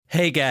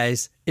Hey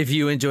guys, if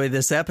you enjoyed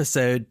this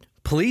episode,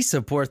 please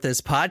support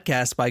this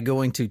podcast by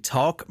going to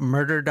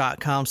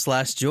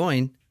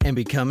talkmurder.com/join and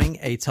becoming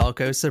a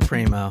Talko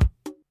Supremo.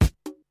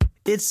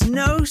 It's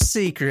no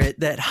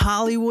secret that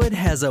Hollywood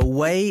has a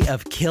way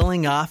of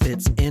killing off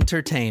its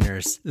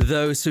entertainers.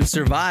 Those who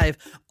survive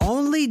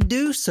only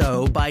do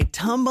so by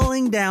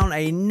tumbling down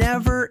a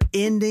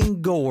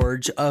never-ending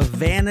gorge of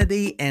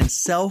vanity and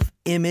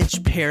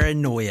self-image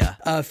paranoia.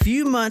 A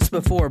few months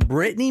before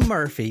Brittany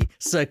Murphy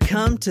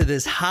succumbed to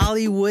this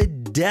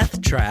Hollywood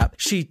death trap,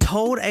 she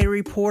told a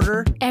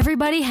reporter,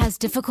 "Everybody has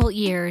difficult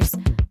years,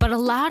 but a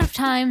lot of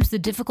times the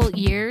difficult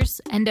years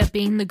end up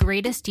being the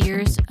greatest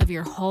years of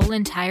your whole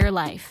entire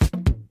life,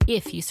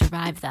 if you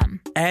survive them."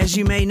 As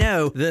you may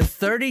know, the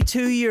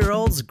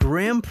 32-year-old's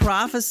grim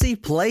prophecy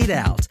played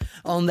out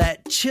on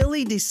that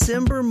chilly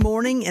December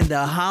morning in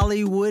the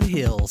Hollywood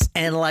Hills.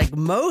 And like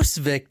most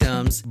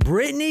victims,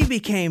 Brittany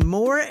became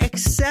more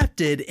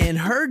accepted in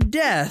her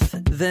death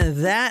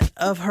than that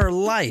of her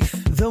life.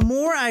 The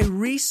more I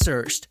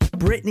researched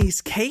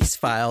Brittany's case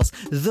files,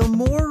 the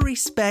more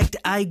respect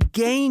I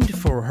gained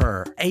for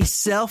her. A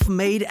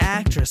self-made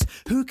actress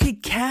who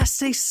could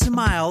cast a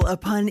smile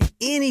upon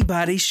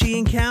anybody she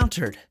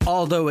encountered.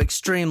 Although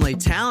extremely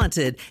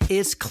talented,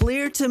 it's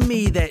clear to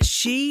me that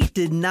she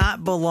did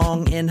not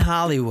belong in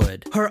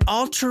Hollywood. Her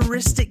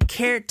altruistic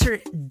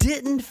character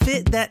didn't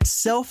fit that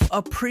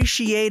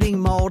self-appreciating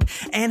mold,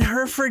 and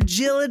her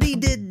fragility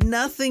did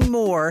nothing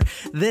more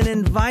than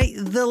invite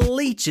the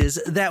leeches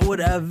that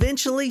would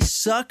eventually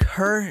suck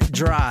her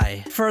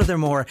dry.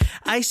 Furthermore,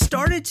 I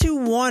started to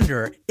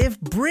wonder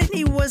if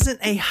Brittany wasn't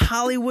a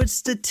Hollywood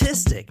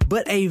statistic,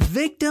 but a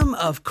victim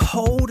of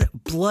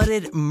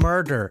cold-blooded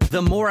murder.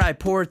 The more I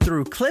poured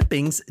through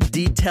clippings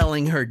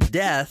detailing her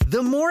death,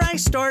 the more I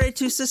started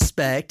to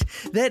suspect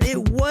that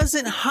it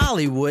wasn't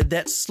Hollywood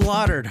that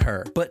slaughtered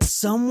her, but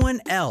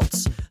someone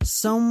else,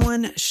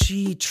 someone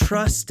she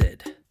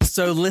trusted.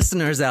 So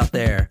listeners out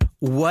there,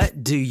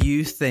 what do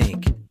you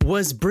think?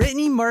 Was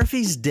Brittany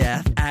Murphy's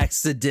death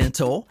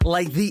accidental,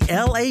 like the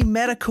LA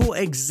medical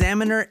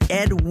examiner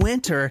Ed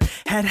Winter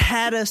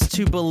had us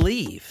to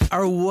believe?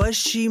 Or was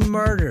she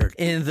murdered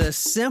in the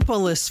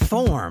simplest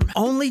form,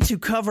 only to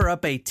cover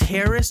up a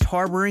terrorist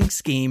harboring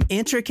scheme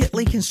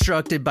intricately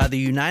constructed by the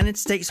United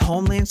States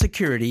Homeland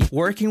Security,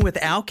 working with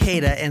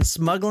Al-Qaeda and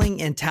smuggling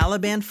in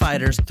Taliban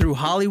fighters through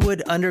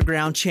Hollywood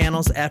underground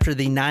channels after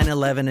the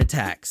 9/11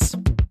 attacks?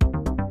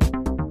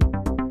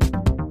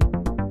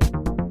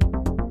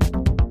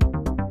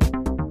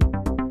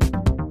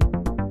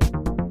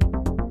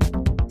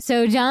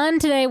 So John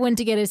today went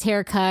to get his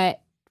hair cut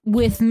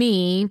with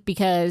me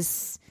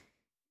because,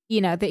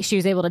 you know, she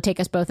was able to take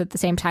us both at the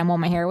same time while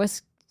my hair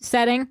was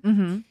setting.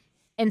 Mm-hmm.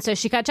 And so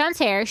she cut John's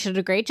hair. She did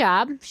a great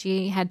job.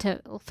 She had to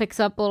fix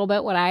up a little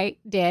bit what I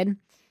did.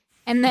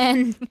 And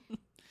then,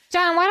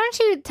 John, why don't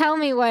you tell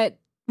me what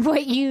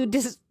you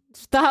just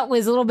thought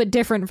was a little bit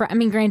different from, I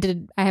mean,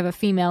 granted, I have a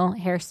female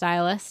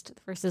hairstylist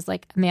versus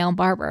like a male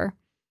barber.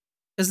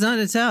 It's not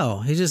to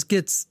tell. He just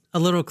gets a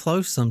little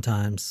close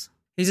sometimes.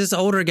 He's this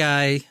older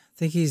guy.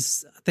 I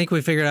think we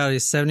figured out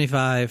he's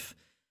 75,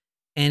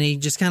 and he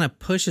just kind of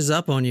pushes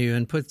up on you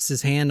and puts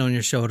his hand on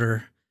your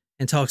shoulder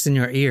and talks in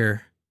your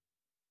ear.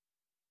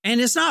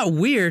 And it's not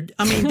weird.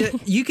 I mean,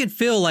 you could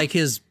feel like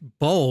his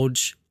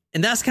bulge,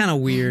 and that's kind of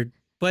weird,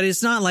 but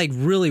it's not like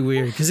really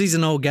weird because he's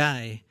an old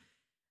guy.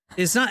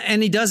 It's not,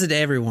 and he does it to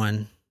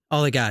everyone,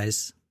 all the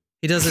guys.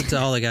 He does it to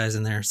all the guys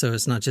in there, so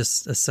it's not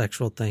just a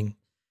sexual thing.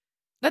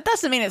 That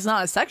doesn't mean it's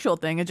not a sexual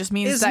thing. It just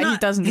means he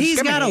doesn't discriminate.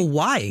 He's got a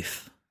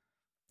wife.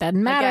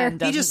 Doesn't matter.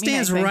 Again, He just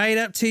stands right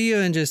up to you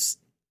and just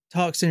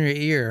talks in your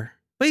ear.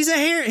 But he's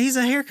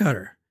a hair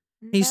cutter.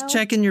 He's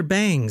checking your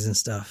bangs and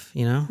stuff,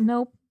 you know?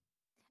 Nope.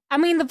 I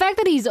mean, the fact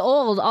that he's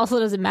old also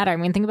doesn't matter. I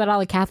mean, think about all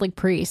the Catholic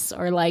priests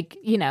or like,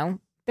 you know,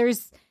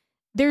 there's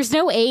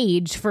no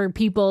age for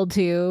people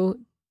to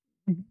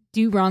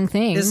do wrong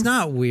things. It's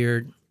not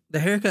weird. The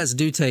haircuts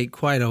do take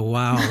quite a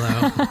while,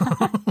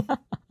 though.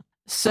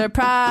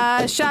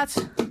 Surprise shots.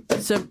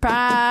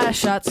 Surprise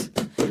shots.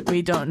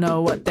 We don't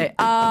know what they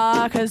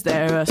are because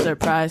they're a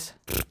surprise.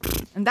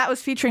 And that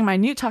was featuring my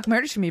new Talk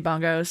Murder to Me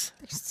bongos.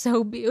 They're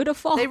so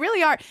beautiful. They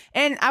really are.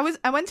 And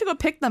I went to go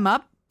pick them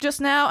up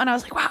just now, and I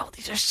was like, wow,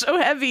 these are so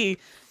heavy.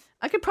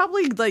 I could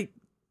probably like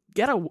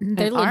get an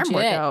arm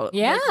workout.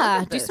 Yeah,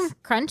 like, do some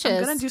crunches.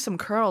 I'm gonna do some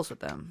curls with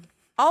them.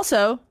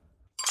 Also,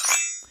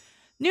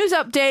 news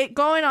update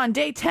going on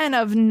day 10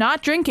 of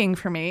not drinking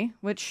for me,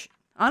 which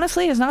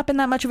honestly has not been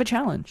that much of a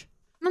challenge.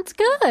 That's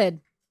good.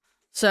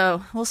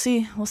 So we'll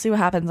see what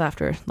happens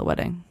after the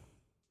wedding.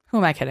 Who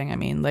am I kidding? I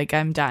mean, like,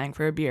 I'm dying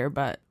for a beer,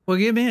 but... Well,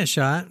 give me a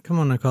shot. Come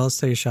on, Nicole, let's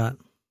take a shot.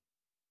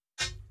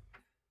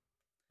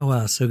 Oh,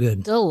 wow, so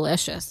good.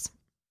 Delicious.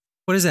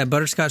 What is that,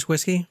 butterscotch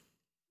whiskey?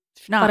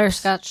 Schnapps.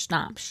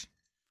 Butterscotch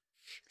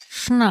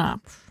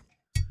schnapps.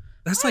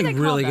 That's What do like they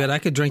call really that? good. I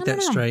could drink I don't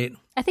that know. straight.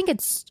 I think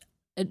it's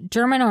a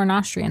German or an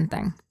Austrian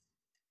thing.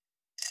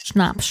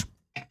 Schnapps.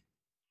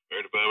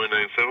 Fire Department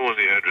 97, what's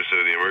the address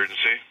of the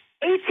emergency?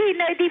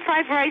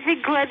 1895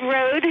 Rising Glen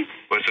Road.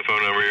 What's the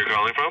phone number you're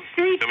calling from?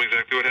 Street. Tell me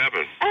exactly what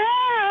happened.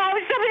 Oh,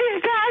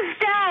 somebody's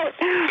passed out.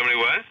 Somebody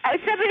what?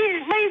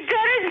 My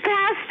daughter's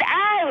passed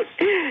out.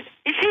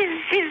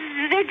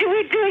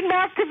 We're doing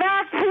mouth to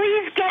mouth.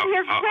 Please get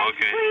here quick,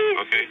 Okay. please.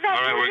 Okay.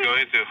 All right, we're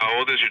going to. How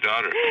old is your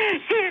daughter?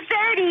 She's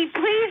 30.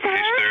 Please She's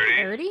hurry.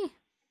 30. 30?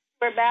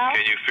 Her mouth.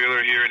 Can you feel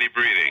or hear any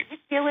breathing?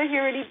 Feel or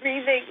hear any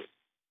breathing?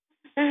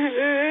 Can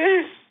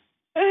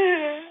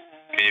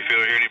you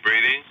feel or hear any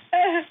breathing?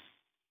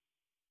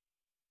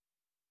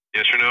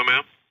 Yes or no,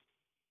 ma'am?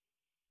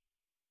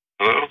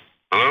 Hello?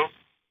 Hello?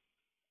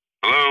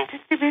 Hello?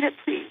 Just a minute,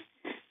 please.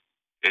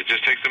 It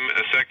just takes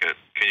a second.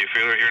 Can you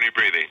feel or hear any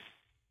breathing?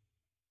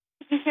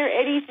 Can you hear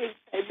anything,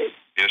 Simon?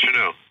 Yes or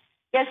no?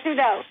 Yes or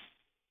no?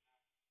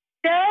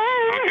 No.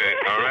 Okay.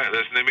 All right.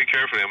 Listen to me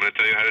carefully. I'm going to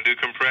tell you how to do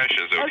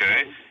compressions,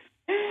 okay?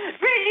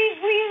 Brittany,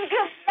 please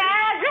come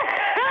back.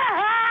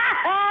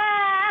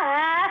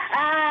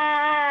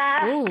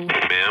 Ooh.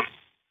 Ma'am?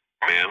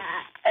 Ma'am?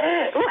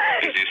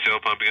 Is he still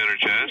pumping on her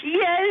chest?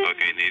 Yes.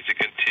 Okay, needs to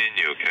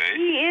continue, okay?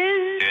 He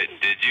is.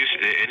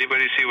 Did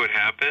anybody see what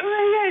happened?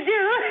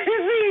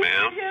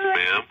 Ma'am?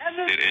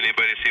 Did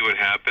anybody see what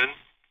happened?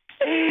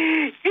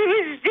 She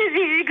was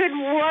dizzy. She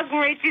couldn't walk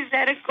right. She's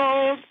had a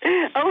cold.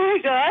 Oh, my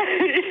God.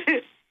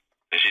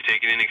 Is she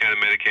taking any kind of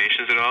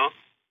medications at all?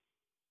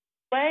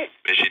 What?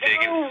 Is she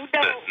taking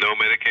no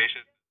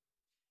medications?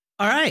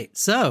 All right,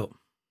 so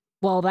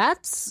Well,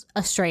 that's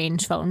a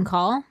strange phone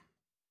call.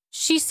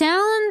 She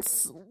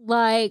sounds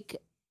like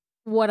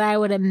what I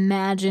would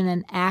imagine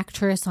an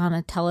actress on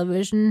a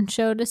television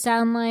show to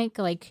sound like.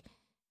 Like,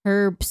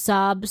 her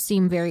sobs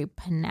seem very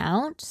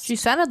pronounced. She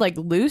sounded like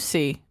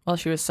Lucy while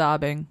she was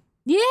sobbing.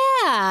 Yeah.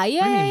 what do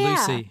you mean,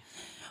 Lucy?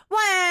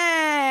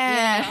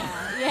 Yeah.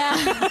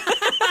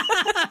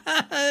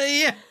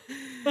 Yeah.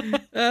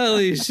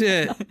 Holy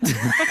shit.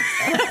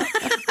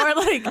 Or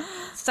like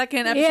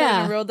second episode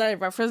Yeah. in Real Life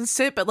referenced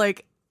it, but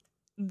like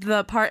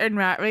the part in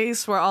Rat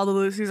Race where all the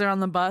Lucys are on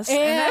the bus. and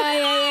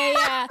then-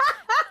 Yeah.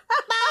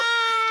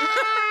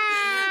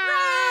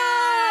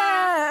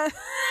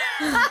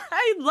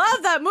 I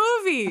love that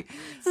movie.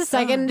 It's the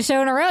second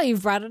show in a row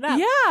you've brought it up.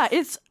 Yeah,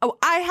 it's. Oh,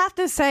 I have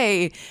to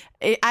say,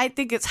 I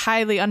think it's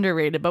highly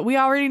underrated. But we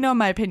already know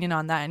my opinion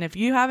on that. And if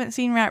you haven't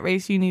seen Rat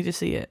Race, you need to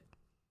see it.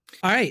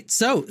 All right,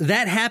 so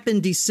that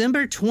happened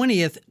December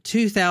 20th,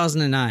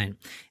 2009.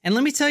 And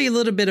let me tell you a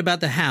little bit about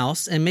the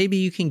house, and maybe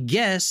you can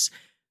guess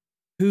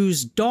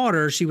whose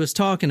daughter she was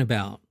talking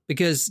about.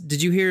 Because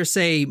did you hear her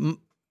say,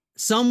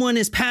 someone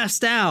is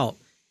passed out?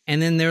 And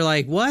then they're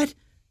like, what?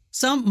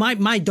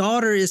 My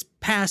daughter is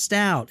passed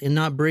out and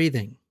not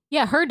breathing.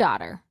 Yeah, her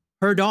daughter,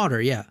 Her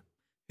daughter, yeah.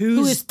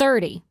 who is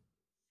 30.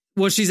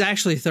 Well, she's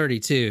actually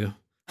 32.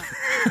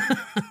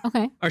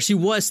 Okay. Or she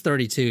was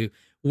 32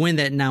 when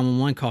that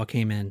 911 call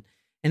came in.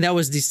 And that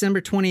was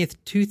December 20th,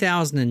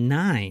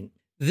 2009.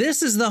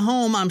 This is the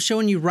home I'm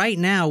showing you right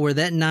now where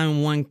that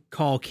 911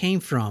 call came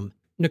from.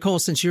 Nicole,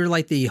 since you're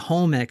like the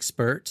home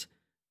expert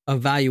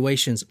of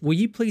valuations, will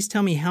you please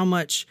tell me how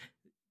much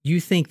you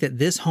think that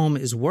this home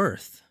is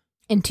worth?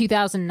 In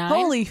 2009.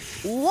 Holy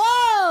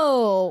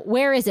Whoa!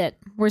 Where is it?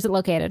 Where's it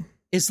located?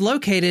 It's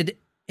located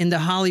in the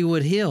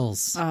Hollywood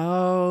Hills.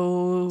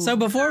 Oh. So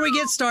before we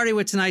get started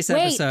with tonight's Wait,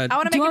 episode, I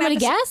want Do to you make want an me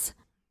to episode. guess?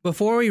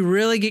 before we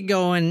really get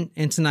going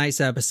in tonight's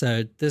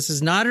episode, this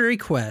is not a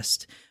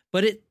request,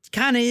 but it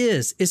kind of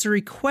is. It's a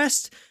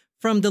request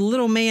from the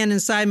little man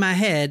inside my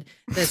head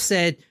that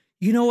said,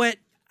 you know what?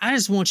 I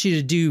just want you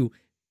to do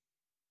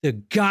the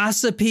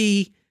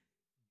gossipy,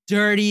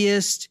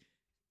 dirtiest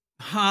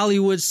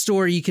Hollywood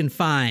story you can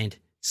find.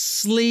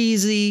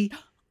 Sleazy.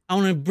 I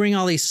want to bring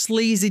all these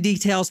sleazy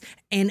details.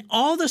 And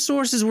all the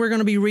sources we're going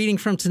to be reading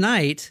from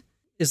tonight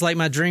is like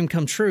my dream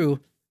come true.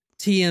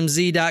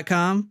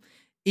 TMZ.com,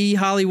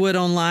 eHollywood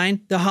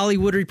Online, The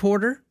Hollywood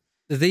Reporter.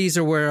 These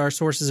are where our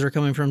sources are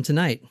coming from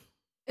tonight.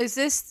 Is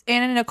this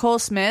Anna Nicole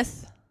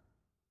Smith?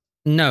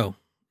 No,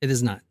 it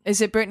is not. Is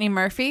it Brittany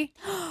Murphy?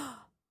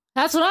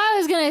 That's what I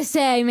was going to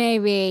say,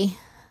 maybe.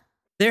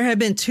 There have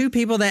been two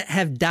people that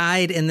have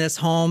died in this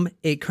home.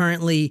 It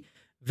currently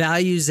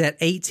values at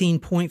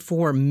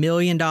 $18.4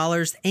 million,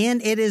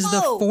 and it is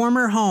the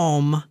former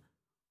home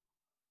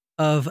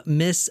of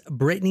Miss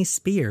Britney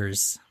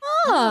Spears,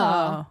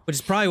 Oh. which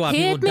is probably why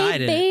Hit people me,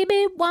 died in it.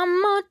 baby,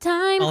 one more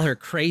time. All her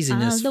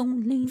craziness I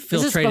don't need-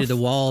 infiltrated Is this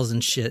the walls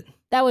and shit.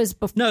 That was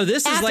before. No,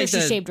 this is after like she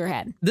the shaved her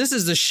head. this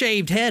is the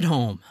shaved head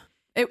home.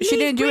 She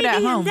didn't do it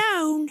at home.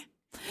 Alone.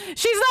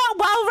 She's not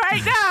well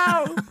right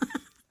now.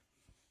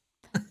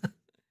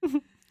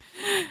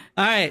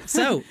 All right,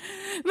 so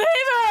Leave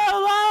her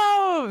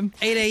alone.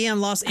 8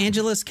 a.m. Los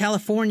Angeles,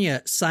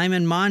 California.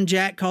 Simon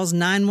Monjack calls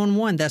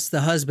 911. That's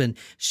the husband.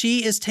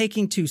 She is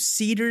taken to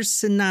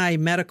Cedars-Sinai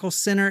Medical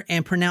Center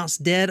and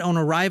pronounced dead on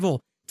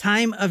arrival.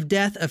 Time of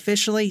death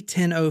officially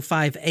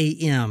 10:05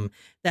 a.m.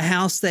 The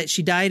house that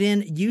she died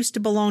in used to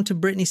belong to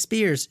Britney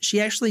Spears. She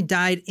actually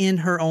died in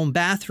her own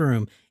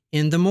bathroom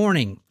in the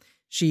morning.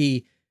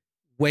 She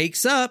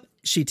wakes up.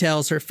 She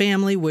tells her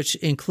family, which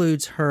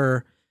includes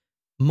her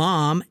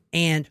mom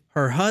and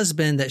her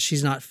husband that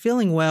she's not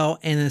feeling well.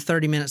 And then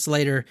 30 minutes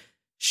later,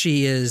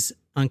 she is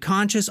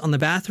unconscious on the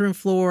bathroom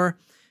floor.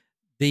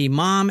 The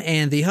mom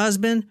and the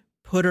husband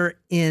put her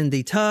in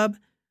the tub,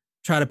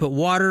 try to put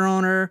water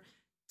on her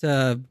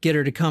to get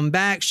her to come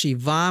back. She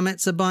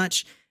vomits a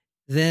bunch.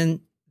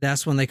 Then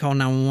that's when they call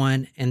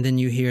 911, and then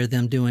you hear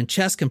them doing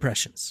chest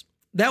compressions.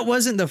 That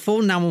wasn't the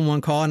full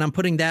 911 call, and I'm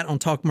putting that on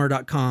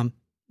talkmurder.com.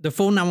 The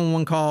full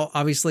 911 call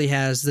obviously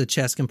has the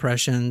chest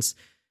compressions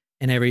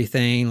and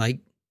everything, like,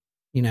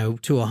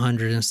 to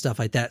 100 and stuff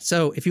like that.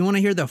 So if you want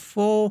to hear the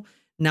full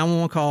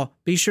 911 call,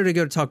 be sure to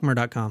go to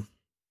talkmurder.com.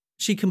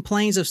 She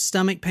complains of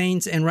stomach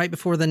pains, and right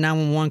before the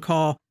 911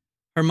 call,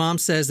 her mom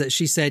says that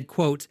she said,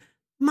 quote,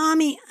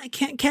 "Mommy, I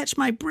can't catch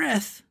my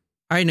breath."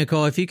 All right,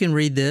 Nicole, if you can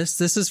read this.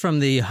 This is from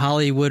the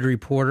Hollywood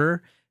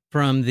Reporter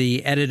from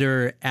the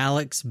editor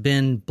Alex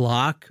Ben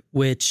Block,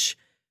 which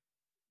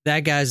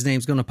that guy's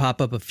name's going to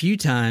pop up a few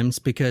times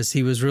because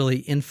he was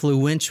really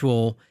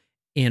influential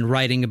in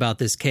writing about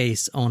this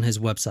case on his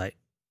website.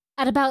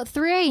 At about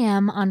 3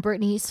 a.m. on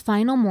Brittany's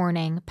final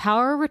morning,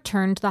 power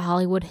returned to the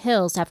Hollywood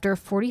Hills after a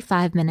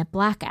 45-minute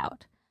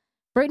blackout.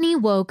 Brittany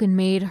woke and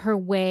made her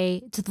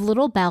way to the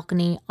little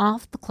balcony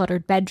off the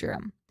cluttered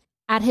bedroom.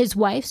 At his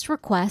wife's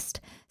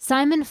request,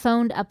 Simon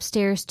phoned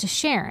upstairs to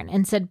Sharon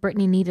and said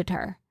Brittany needed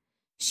her.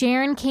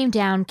 Sharon came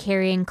down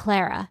carrying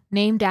Clara,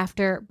 named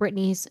after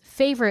Brittany's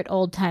favorite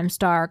old-time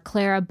star,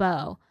 Clara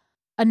Bow,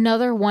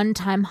 another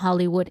one-time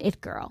Hollywood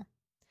it girl.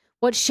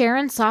 What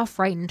Sharon saw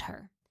frightened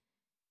her.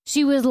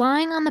 She was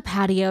lying on the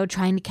patio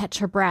trying to catch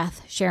her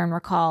breath, Sharon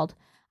recalled.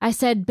 I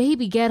said,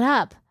 "Baby, get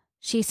up."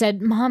 She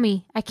said,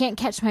 "Mommy, I can't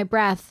catch my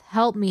breath.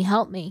 Help me,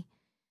 help me."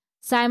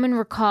 Simon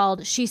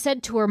recalled, she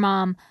said to her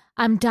mom,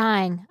 "I'm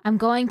dying. I'm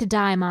going to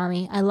die,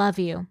 Mommy. I love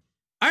you."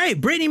 All right,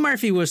 Brittany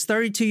Murphy was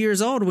 32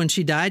 years old when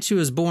she died. She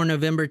was born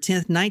November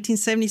 10th,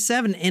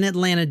 1977 in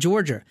Atlanta,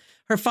 Georgia.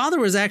 Her father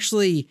was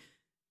actually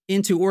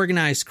into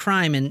organized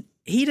crime, and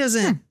he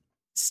doesn't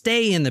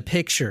stay in the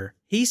picture.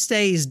 He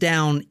stays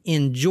down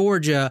in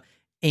Georgia,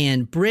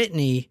 and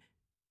Brittany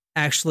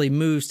actually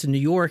moves to New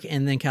York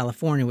and then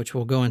California, which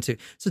we'll go into.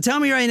 So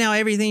tell me right now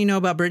everything you know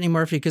about Brittany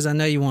Murphy, because I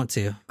know you want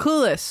to.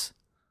 Clueless.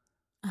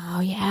 Oh,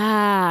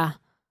 yeah.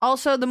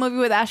 Also, the movie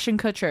with Ashton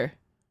Kutcher.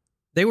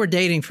 They were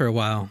dating for a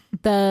while.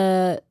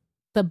 My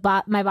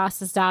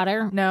Boss's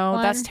Daughter. No,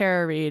 one? that's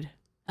Tara Reid.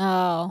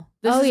 Oh.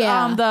 This is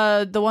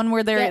yeah. the one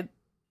where they're Yeah.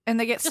 and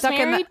they get Just stuck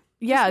Married? in the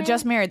yeah,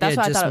 Just Married. That's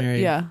Yeah, what I Just thought.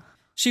 Married. Yeah.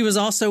 She was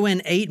also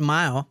in 8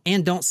 Mile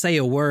and Don't Say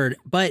a Word.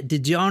 But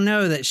did y'all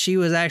know that she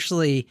was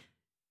actually,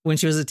 when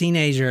she was a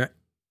teenager,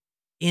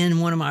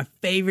 in one of my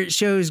favorite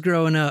shows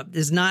growing up?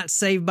 It's not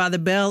Saved by the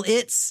Bell.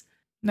 It's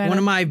one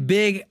of my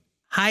big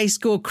high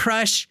school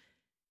crush.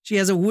 She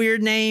has a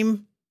weird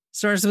name,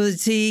 starts with a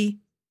T.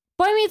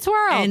 Boy Meets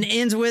World. And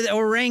ends with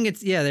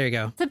orangutan. Yeah, there you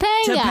go.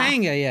 Topanga.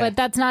 Topanga, yeah. But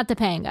that's not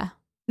Topanga.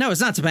 No,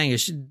 it's not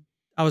Topanga.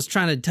 I was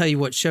trying to tell you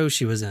what show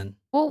she was in.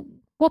 Well,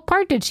 what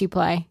part did she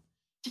play?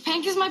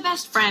 Topanga's my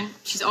best friend.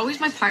 She's always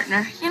my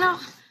partner.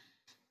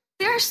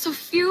 There are so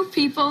few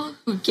people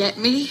who get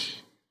me.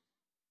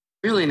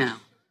 Really now?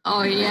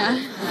 Oh, yeah.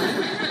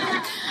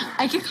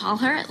 I could call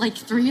her at like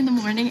 3 in the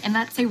morning and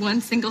not say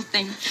one single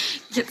thing.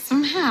 Yet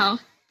somehow,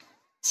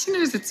 she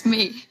knows it's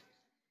me.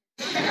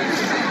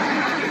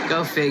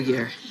 Go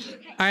figure.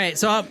 All right,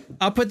 so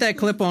I'll put that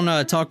clip on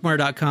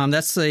talkmore.com.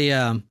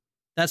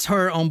 That's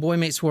her on Boy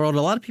Meets World.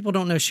 A lot of people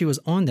don't know she was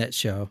on that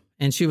show,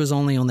 and she was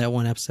only on that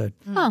one episode.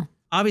 Oh.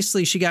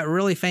 Obviously, she got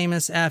really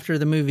famous after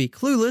the movie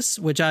Clueless,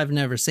 which I've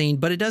never seen,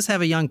 but it does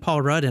have a young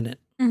Paul Rudd in it.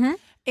 Mm-hmm.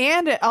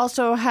 And it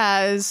also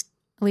has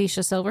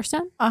Alicia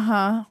Silverstone?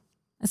 uh-huh.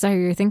 Is that who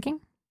you're thinking?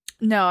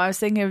 No, I was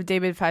thinking of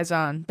David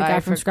Faison. The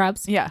guy from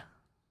Scrubs? Yeah.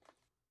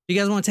 You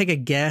guys want to take a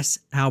guess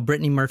how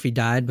Brittany Murphy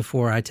died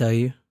before I tell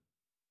you?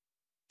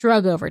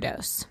 Drug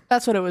overdose.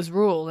 That's what it was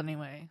ruled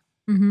anyway.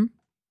 Mm-hmm.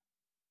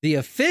 The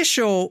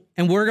official,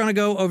 and we're going to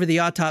go over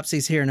the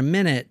autopsies here in a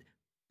minute,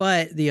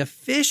 but the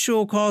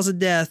official cause of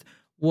death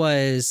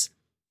was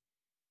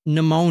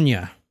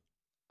pneumonia.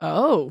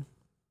 Oh.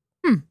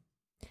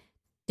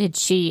 Did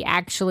she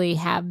actually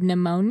have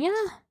pneumonia?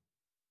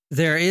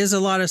 There is a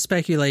lot of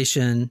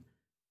speculation,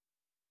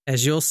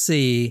 as you'll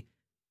see,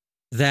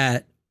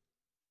 that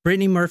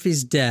Brittany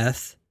Murphy's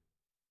death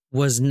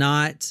was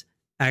not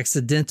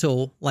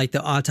accidental like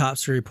the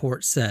autopsy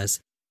report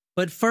says.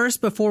 But first,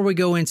 before we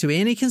go into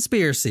any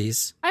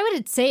conspiracies... I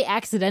would say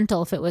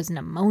accidental if it was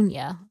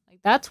pneumonia. Like,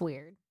 that's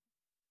weird.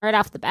 Right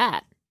off the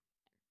bat.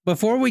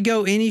 Before we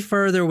go any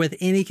further with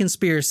any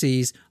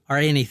conspiracies or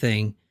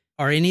anything,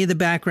 or any of the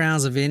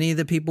backgrounds of any of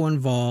the people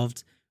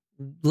involved,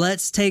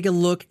 let's take a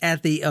look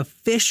at the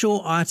official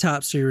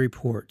autopsy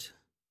report.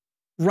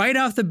 Right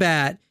off the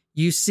bat,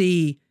 you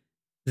see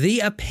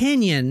the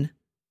opinion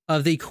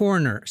of the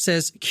coroner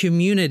says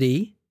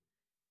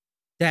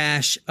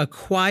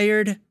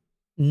community-acquired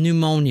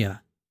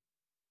pneumonia.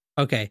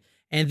 Okay.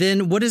 And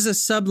then what does the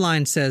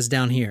subline says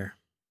down here?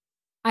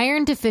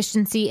 Iron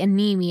deficiency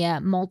anemia,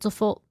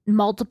 multiple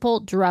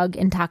drug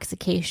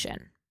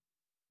intoxication.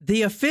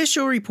 The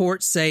official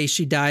reports say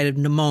she died of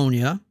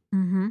pneumonia,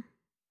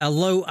 a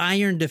low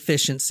iron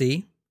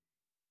deficiency,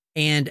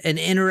 and an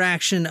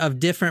interaction of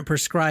different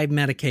prescribed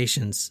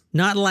medications.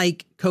 Not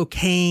like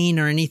cocaine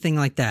or anything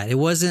like that.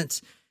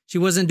 She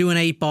wasn't doing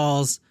 8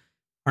 balls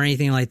or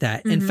anything like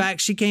that. In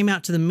fact, she came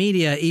out to the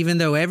media, even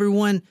though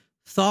everyone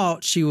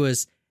thought she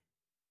was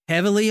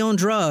heavily on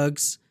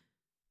drugs.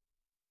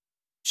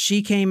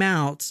 She came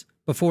out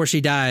before she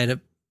died,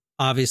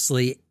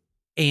 obviously,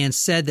 and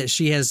said that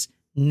she has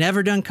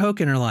never done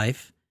coke in her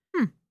life.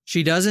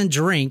 She doesn't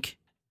drink.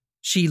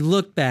 She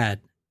looked bad.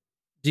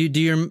 Do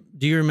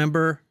you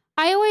remember?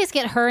 I always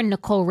get her and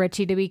Nicole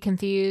Richie to be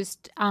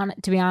confused.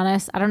 To be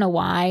honest, I don't know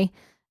why.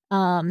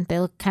 They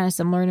look kind of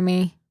similar to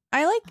me.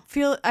 I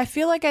feel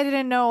like I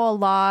didn't know a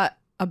lot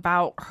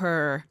about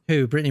her.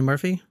 Who? Brittany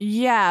Murphy?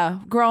 Yeah,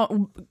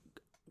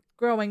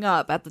 growing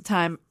up at the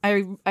time,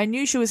 I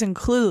knew she was in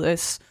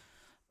Clueless,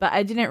 but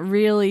I didn't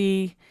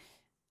really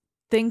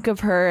think of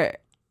her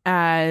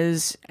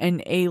as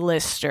an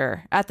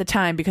A-lister at the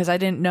time because I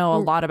didn't know a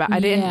lot about.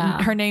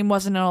 Her name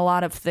wasn't in a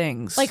lot of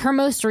things. Like her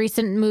most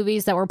recent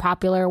movies that were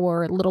popular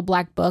were Little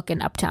Black Book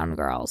and Uptown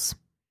Girls.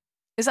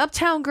 Is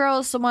Uptown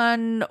Girls the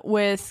one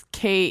with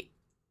Kate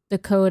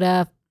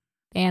Dakota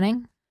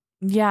Fanning?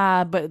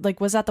 Yeah, but like,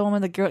 was that the one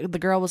where the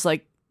girl was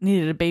like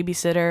needed a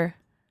babysitter?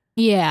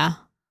 Yeah,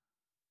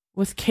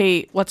 with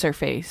Kate. What's her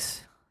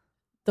face?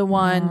 The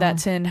one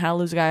that's in How to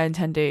Lose a Guy in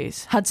 10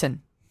 Days.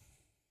 Hudson.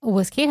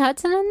 Was Kate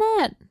Hudson in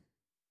that?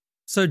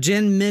 So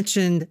Jen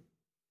mentioned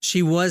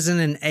she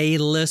wasn't an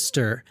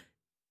A-lister.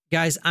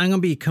 Guys, I'm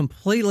going to be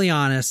completely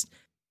honest.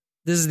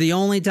 This is the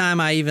only time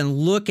I even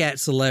look at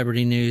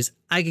celebrity news.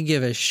 I could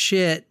give a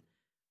shit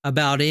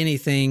about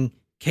anything,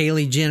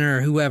 Kylie Jenner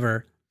or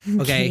whoever.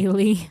 Okay.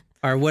 Kylie.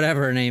 Or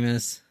whatever her name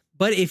is.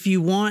 But if you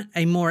want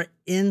a more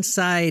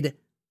inside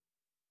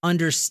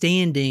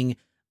understanding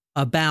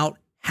about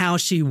how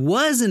she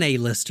was an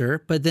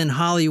A-lister, but then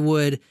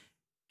Hollywood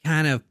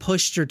kind of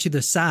pushed her to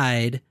the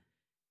side.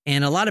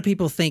 And a lot of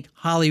people think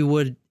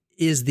Hollywood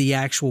is the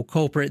actual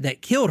culprit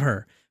that killed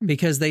her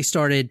because they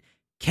started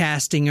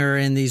casting her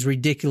in these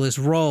ridiculous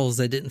roles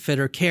that didn't fit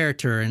her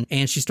character.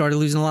 And she started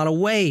losing a lot of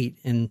weight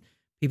and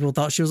people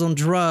thought she was on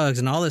drugs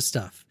and all this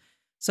stuff.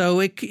 So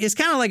it's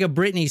kind of like a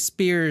Britney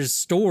Spears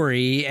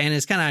story. And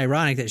it's kind of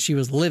ironic that she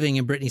was living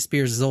in Britney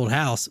Spears' old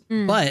house,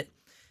 but,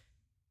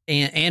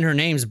 and her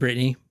name's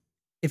Britney.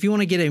 If you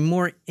want to get a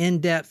more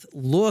in-depth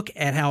look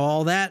at how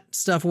all that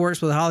stuff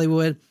works with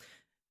Hollywood,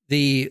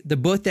 the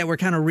book that we're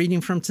kind of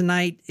reading from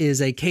tonight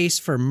is A Case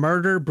for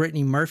Murder,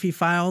 Brittany Murphy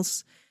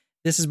Files.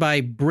 This is by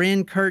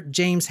Bryn Kurt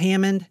James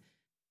Hammond.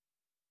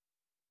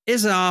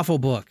 It's an awful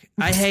book.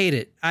 I hate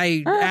it.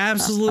 I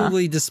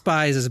absolutely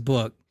despise this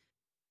book.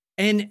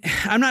 And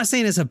I'm not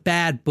saying it's a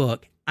bad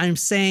book. I'm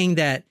saying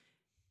that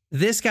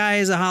this guy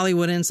is a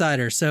Hollywood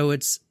insider. So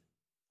it's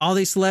all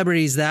these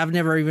celebrities that I've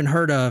never even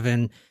heard of.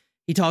 And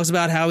he talks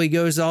about how he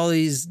goes to all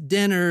these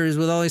dinners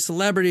with all these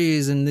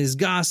celebrities and this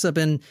gossip.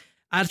 And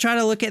I try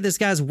to look at this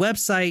guy's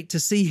website to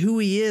see who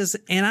he is.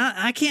 And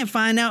I can't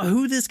find out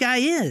who this guy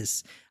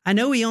is. I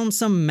know he owns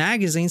some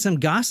magazine, some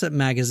gossip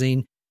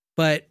magazine,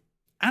 but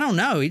I don't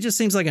know. He just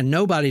seems like a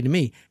nobody to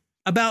me.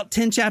 About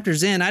 10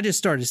 chapters in, I just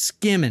started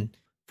skimming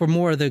for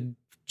more of the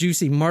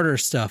juicy murder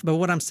stuff. But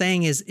what I'm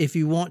saying is if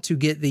you want to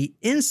get the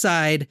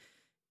inside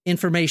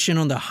information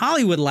on the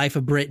Hollywood life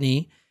of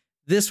Britney,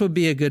 this would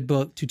be a good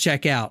book to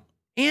check out.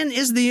 And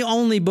is the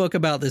only book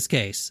about this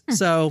case.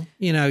 So,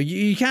 you know,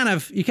 you kind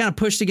of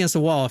pushed against the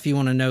wall if you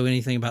want to know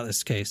anything about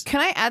this case.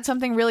 Can I add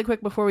something really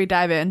quick before we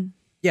dive in?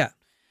 Yeah.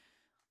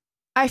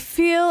 I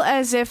feel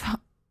as if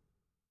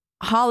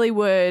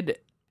Hollywood,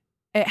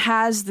 it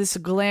has this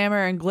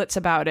glamour and glitz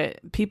about it.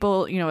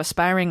 People, you know,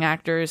 aspiring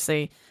actors,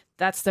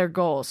 that's their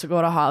goal, so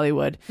go to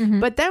Hollywood.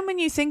 But then when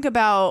you think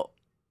about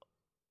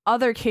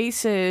other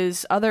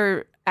cases,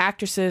 other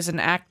actresses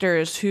and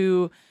actors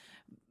who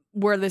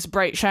were this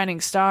bright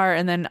shining star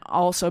and then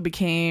also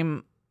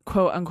became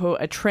quote unquote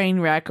a train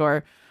wreck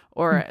or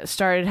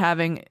started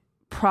having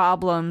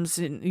problems,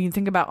 and you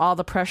think about all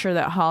the pressure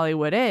that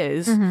Hollywood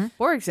is.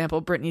 For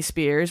example, Britney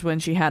Spears, when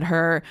she had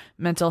her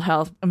mental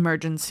health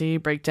emergency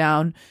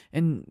breakdown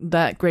in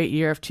that great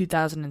year of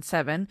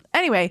 2007.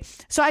 Anyway,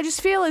 so I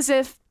just feel as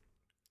if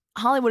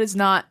Hollywood is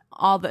not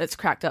all that it's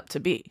cracked up to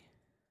be.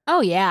 Oh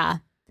yeah.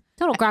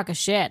 Total crock of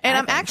shit. And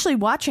I'm actually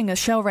watching a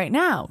show right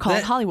now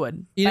called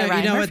Hollywood. You know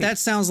Murphy. what? That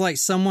sounds like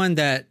someone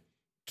that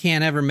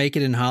can't ever make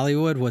it in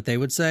Hollywood, what they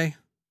would say.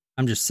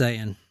 I'm just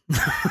saying.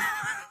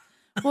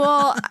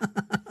 Well,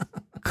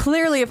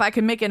 clearly, if I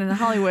could make it in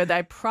Hollywood,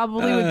 I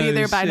probably would be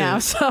there by now.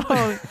 So,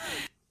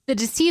 the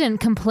decedent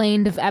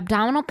complained of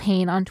abdominal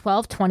pain on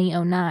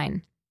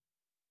 12/20/09.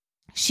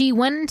 She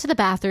went into the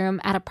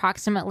bathroom at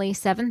approximately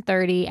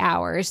 7:30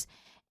 hours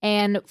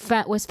and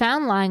was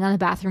found lying on the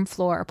bathroom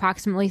floor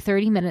approximately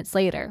 30 minutes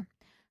later.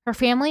 Her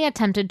family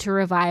attempted to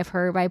revive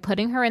her by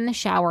putting her in the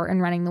shower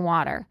and running the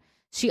water.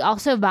 She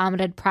also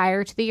vomited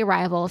prior to the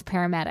arrival of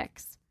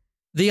paramedics.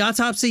 The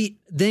autopsy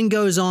then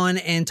goes on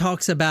and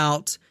talks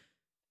about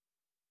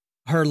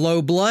her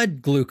low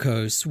blood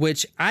glucose,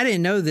 which I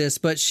didn't know this,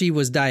 but she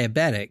was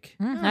diabetic.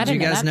 I Did you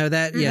didn't guys know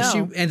that? Yeah,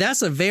 No. and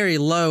that's a very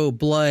low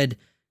blood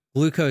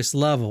glucose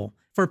level.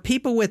 For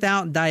people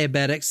without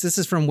diabetics, this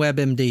is from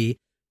WebMD,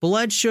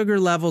 blood sugar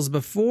levels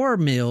before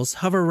meals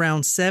hover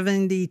around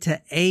 70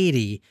 to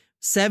 80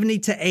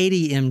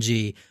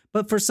 mg.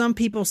 But for some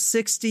people,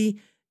 60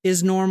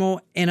 is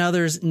normal and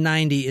others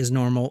 90 is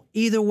normal.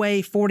 Either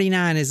way,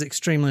 49 is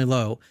extremely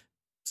low.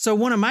 So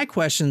one of my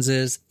questions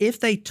is, if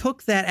they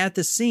took that at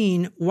the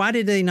scene, why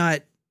did they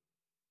not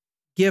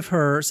give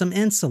her some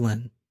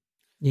insulin?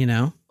 You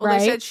know? Well, Right.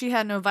 they said she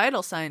had no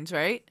vital signs,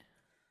 right?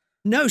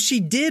 No, she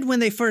did when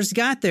they first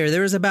got there.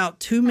 There was about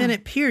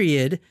 2-minute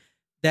period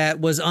that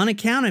was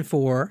unaccounted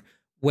for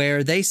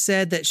where they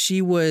said that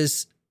she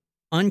was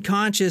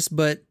unconscious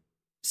but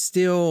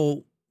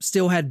still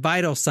had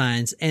vital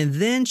signs. And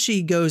then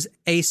she goes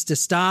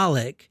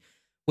asystolic,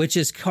 which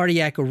is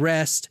cardiac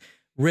arrest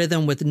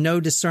rhythm with no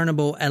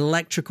discernible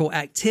electrical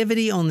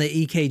activity on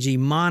the EKG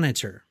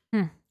monitor.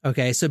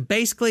 Okay, so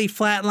basically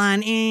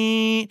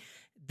flatline.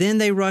 Then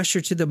they rush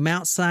her to the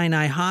Mount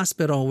Sinai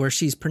Hospital where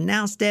she's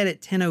pronounced dead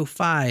at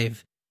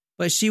 10:05.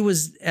 But she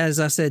was, as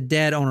I said,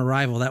 dead on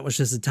arrival. That was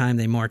just the time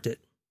they marked it.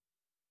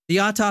 The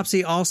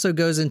autopsy also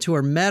goes into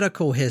her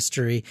medical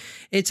history.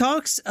 It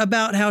talks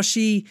about how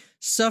she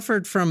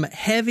suffered from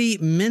heavy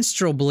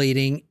menstrual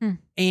bleeding.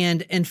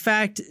 And in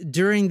fact,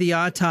 during the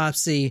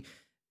autopsy,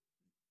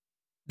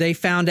 they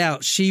found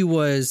out she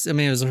was, it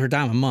was her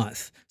time of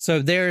month.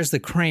 So there's the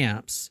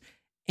cramps.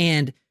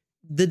 And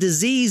the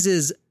disease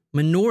is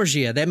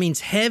menorrhagia. That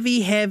means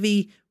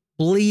heavy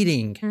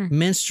bleeding,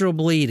 menstrual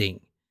bleeding.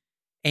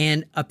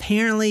 And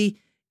apparently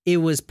it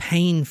was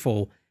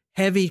painful,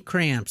 heavy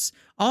cramps.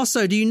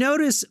 Also, do you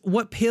notice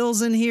what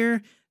pills in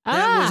here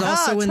that was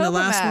also in the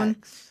last one?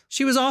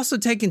 She was also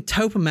taking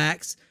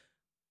Topamax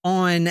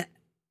and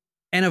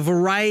a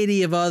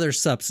variety of other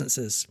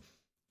substances.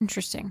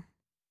 Interesting.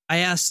 I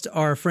asked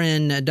our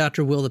friend,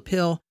 Dr. Will the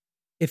Pill,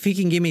 if he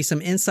can give me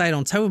some insight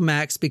on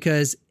Topamax,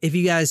 because if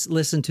you guys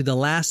listened to the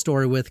last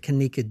story with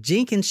Kanika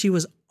Jenkins, she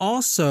was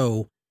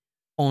also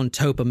on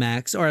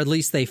Topamax, or at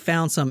least they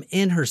found some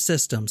in her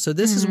system. So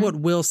this is what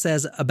Will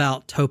says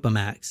about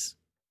Topamax.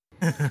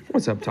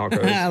 What's up,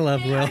 tacos? I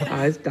love Will.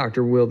 Hi, it's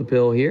Dr. Will the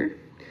Pill here.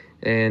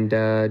 And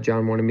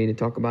John wanted me to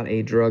talk about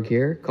a drug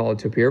here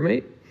called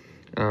Topiramate.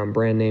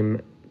 Brand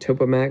name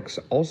Topamax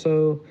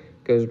also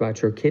goes by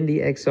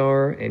Trokendi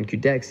XR and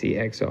Qudexi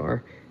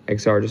XR.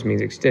 XR just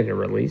means extended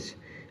release.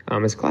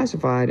 It's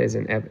classified as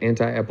an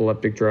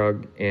anti-epileptic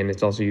drug, and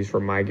it's also used for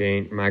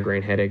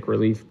migraine headache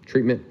relief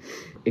treatment.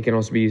 It can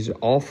also be used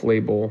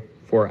off-label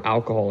for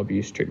alcohol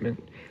abuse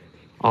treatment.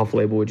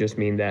 Off-label would just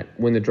mean that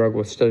when the drug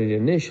was studied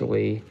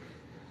initially,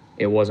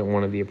 it wasn't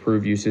one of the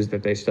approved uses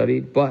that they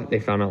studied, but they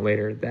found out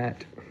later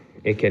that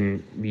it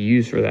can be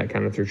used for that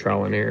kind of through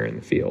trial and error in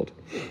the field.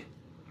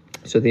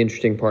 So the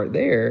interesting part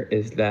there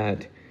is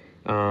that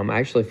I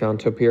actually found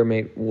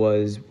Topiramate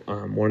was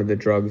one of the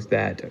drugs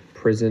that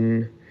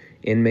prison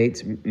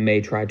inmates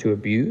may try to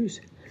abuse.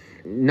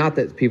 Not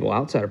that people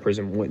outside of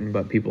prison wouldn't,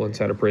 but people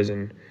inside of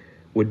prison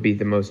would be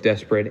the most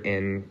desperate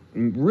and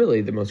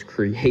really the most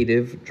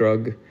creative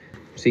drug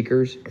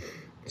seekers.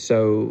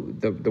 So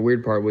the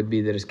weird part would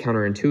be that it's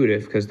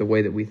counterintuitive, because the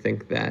way that we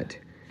think that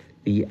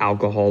the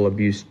alcohol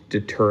abuse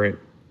deterrent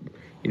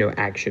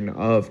action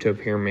of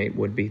Topiramate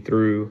would be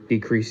through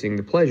decreasing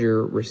the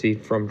pleasure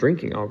received from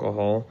drinking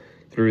alcohol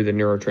through the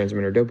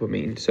neurotransmitter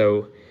dopamine.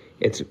 So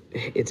it's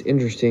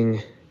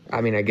interesting.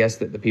 I guess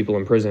that the people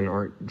in prison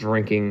aren't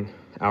drinking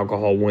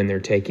alcohol when they're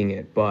taking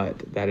it, but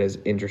that is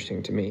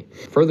interesting to me.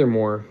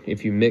 Furthermore,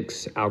 if you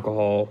mix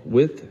alcohol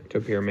with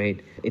Topiramate,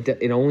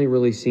 it only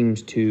really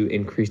seems to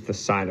increase the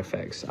side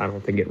effects. I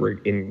don't think it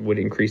would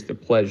increase the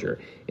pleasure.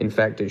 In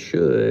fact, it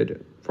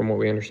should, from what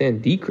we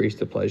understand, decrease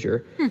the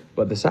pleasure,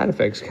 but the side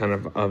effects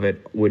of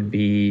it would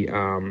be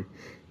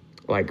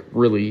like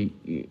really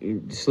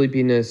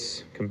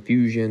sleepiness,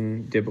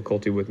 confusion,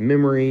 difficulty with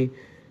memory,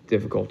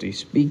 difficulty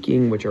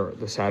speaking, which are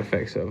the side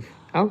effects of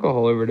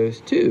alcohol overdose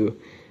too.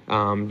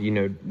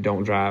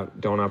 Don't drive,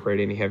 don't operate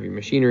any heavy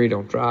machinery,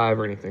 don't drive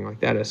or anything like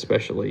that,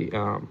 especially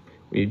when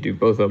you do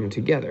both of them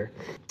together.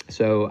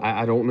 So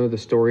I don't know the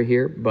story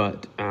here,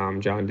 but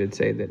John did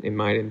say that it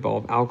might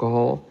involve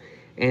alcohol.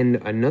 And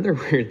another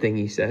weird thing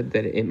he said,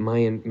 that it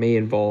may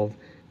involve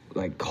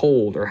like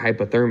cold or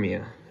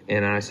hypothermia.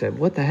 And I said,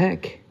 what the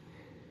heck?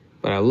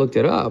 But I looked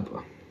it up,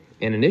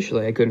 and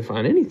initially I couldn't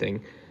find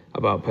anything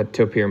about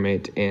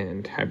Topiramate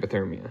and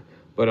hypothermia.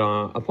 But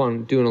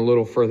upon doing a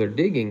little further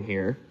digging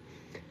here,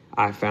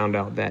 I found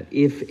out that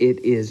if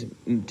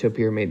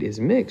Topiramate is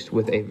mixed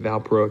with a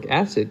valproic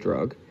acid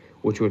drug,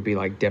 which would be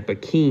like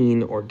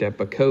Depakine or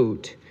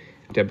Depakote.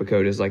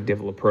 Depakote is like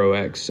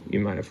Divaloprox. You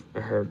might have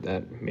heard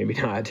that, maybe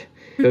not.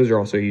 Those are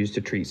also used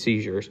to treat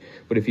seizures.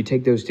 But if you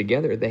take those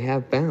together, they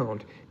have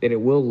found that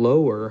it will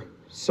lower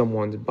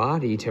someone's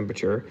body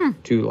temperature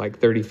to like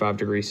 35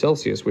 degrees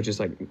Celsius, which is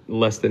like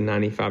less than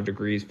 95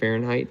 degrees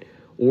Fahrenheit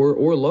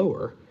or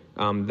lower.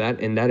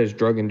 That is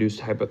drug-induced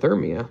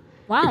hypothermia.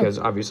 Wow. Because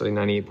obviously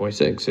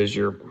 98.6 is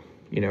your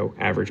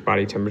average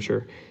body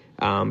temperature.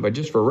 But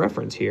just for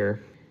reference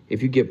here,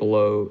 if you get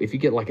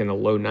like in the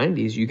low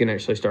 90s, you can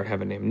actually start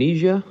having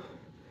amnesia.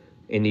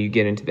 And you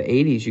get into the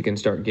 80s, you can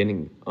start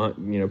getting,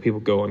 people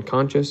go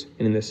unconscious.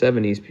 And in the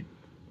 70s,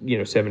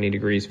 70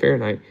 degrees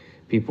Fahrenheit,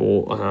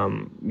 people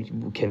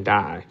can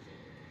die.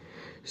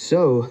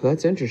 So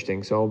that's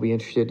interesting. So I'll be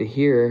interested to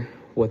hear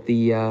what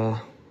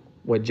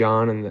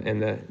John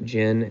and the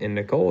Jen and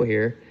Nicole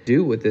here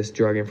do with this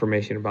drug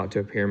information about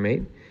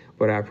topiramate.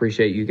 But I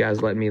appreciate you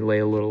guys letting me lay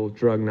a little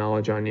drug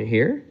knowledge on you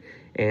here.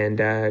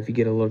 And if you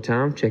get a little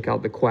time, check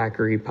out the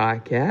Quackery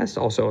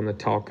podcast, also on the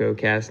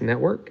TalkoCast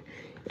network.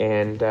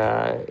 And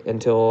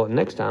until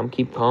next time,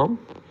 keep calm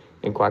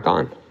and quack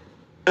on.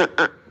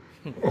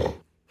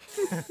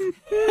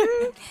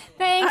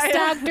 Thanks,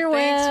 Dr.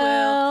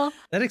 Will.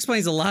 That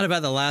explains a lot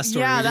about the last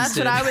story. Yeah, that's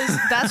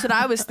what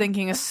I was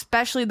thinking,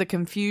 especially the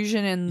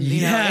confusion and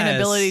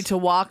inability to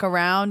walk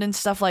around and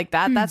stuff like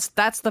that.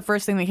 That's the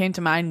first thing that came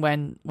to mind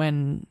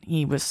when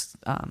he was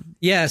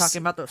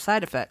talking about those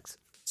side effects.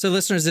 So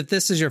listeners, if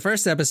this is your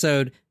first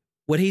episode,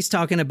 what he's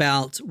talking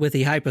about with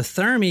the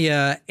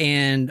hypothermia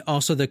and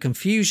also the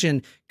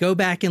confusion, go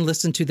back and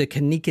listen to the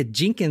Kanika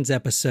Jenkins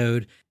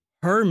episode,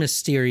 her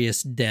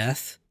mysterious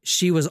death.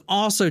 She was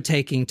also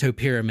taking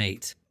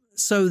topiramate.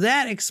 So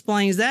that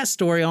explains that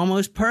story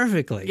almost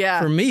perfectly. Yeah.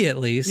 For me, at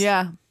least.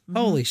 Yeah.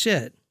 Holy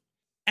shit.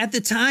 At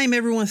the time,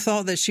 everyone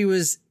thought that she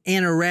was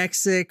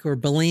anorexic or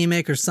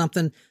bulimic or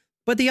something,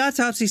 but the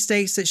autopsy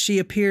states that she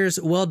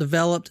appears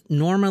well-developed,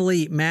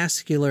 normally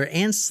muscular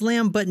and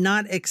slim, but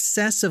not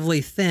excessively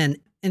thin.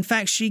 In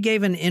fact, she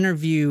gave an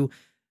interview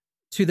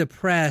to the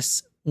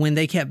press when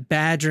they kept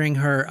badgering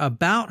her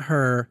about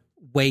her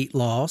weight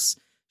loss.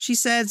 She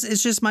says,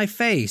 "It's just my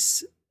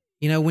face.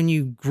 When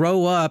you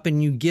grow up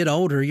and you get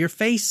older, your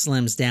face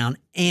slims down."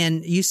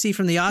 And you see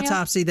from the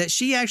autopsy that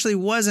she actually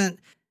wasn't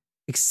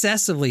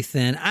excessively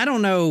thin. I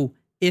don't know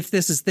if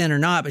this is thin or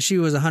not, but she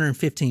was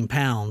 115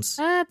 pounds.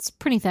 That's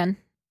pretty thin.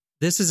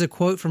 This is a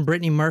quote from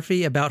Brittany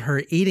Murphy about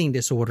her eating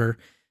disorder.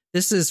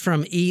 This is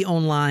from E!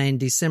 Online,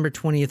 December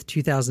 20th,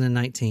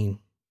 2019.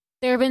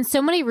 There have been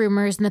so many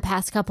rumors in the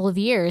past couple of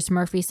years,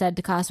 Murphy said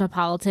to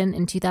Cosmopolitan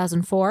in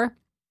 2004.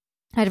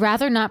 I'd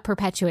rather not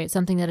perpetuate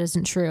something that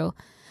isn't true.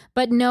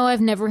 But no,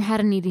 I've never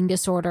had an eating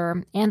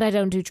disorder, and I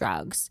don't do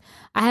drugs.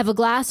 I have a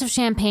glass of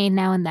champagne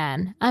now and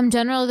then. I'm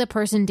generally the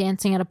person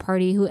dancing at a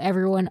party who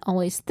everyone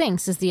always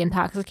thinks is the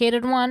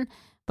intoxicated one,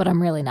 but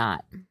I'm really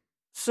not.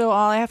 So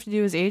all I have to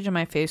do is age and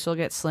my face will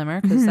get slimmer,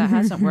 because that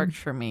hasn't worked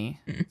for me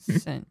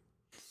since.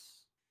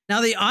 Now,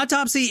 the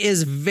autopsy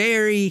is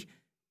very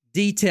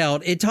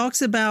detailed. It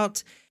talks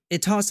about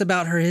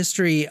her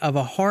history of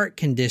a heart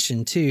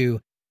condition, too.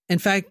 In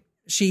fact,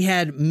 she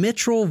had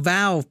mitral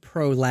valve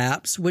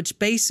prolapse, which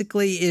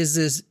basically is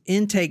this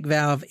intake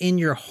valve in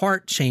your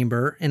heart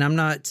chamber. And I'm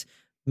not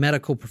a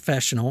medical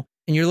professional.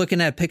 And you're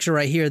looking at a picture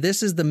right here.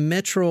 This is the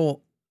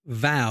mitral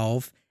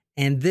valve.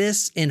 And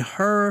this in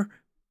her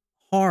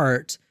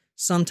heart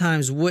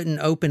sometimes wouldn't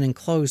open and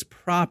close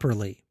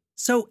properly.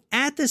 So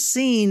at the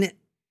scene,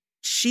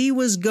 she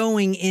was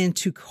going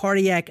into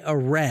cardiac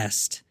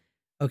arrest.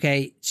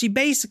 Okay. She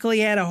basically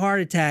had a heart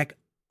attack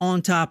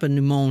on top of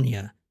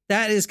pneumonia.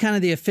 That is kind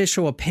of the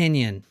official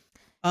opinion.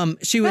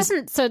 She was.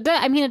 It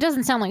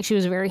doesn't sound like she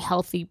was a very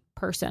healthy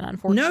person,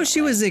 unfortunately. No, she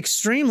was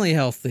extremely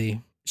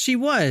healthy. She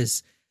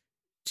was.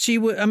 She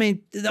would. I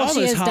mean, all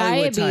those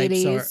Hollywood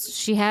diabetes. types are.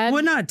 She had.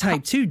 Well, not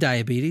type 2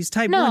 diabetes,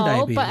 type 1 No,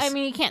 diabetes. but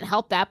you can't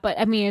help that. But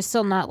it's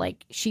still not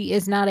like she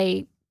is not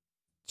a.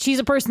 She's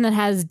a person that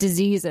has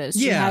diseases.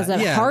 She has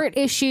a heart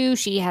issue.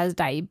 She has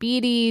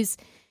diabetes.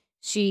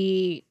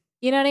 She,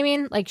 you know what I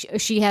mean? Like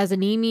she has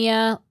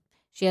anemia.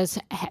 She has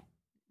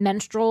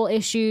menstrual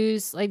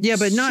issues,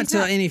 but not to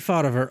any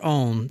fault of her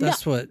own.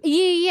 That's what.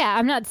 Yeah.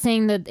 I'm not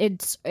saying that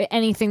it's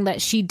anything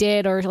that she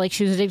did or like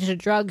she was addicted to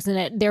drugs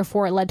and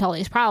therefore it led to all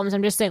these problems.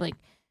 I'm just saying like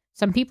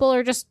some people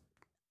are just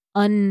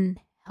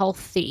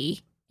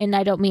unhealthy, and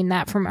I don't mean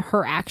that from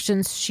her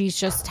actions. She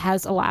just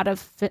has a lot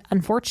of,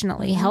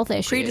 unfortunately, health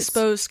issues,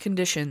 predisposed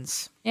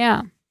conditions.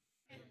 Yeah.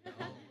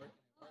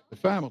 The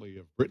family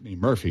of Brittany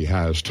Murphy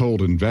has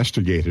told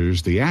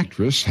investigators the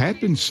actress had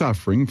been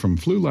suffering from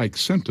flu-like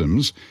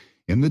symptoms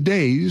in the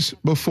days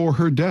before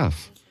her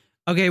death.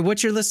 Okay,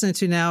 what you're listening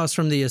to now is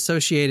from the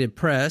Associated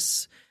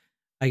Press.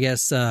 I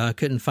guess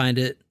couldn't find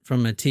it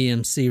from a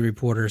TMC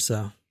reporter,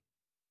 so.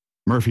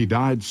 Murphy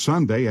died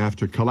Sunday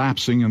after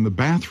collapsing in the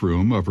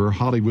bathroom of her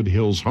Hollywood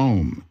Hills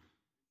home.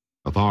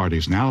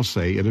 Authorities now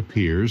say it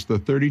appears the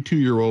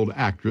 32-year-old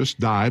actress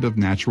died of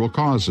natural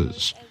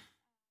causes.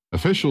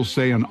 Officials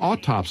say an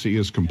autopsy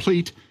is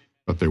complete,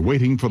 but they're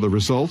waiting for the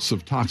results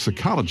of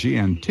toxicology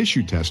and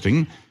tissue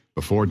testing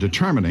before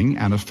determining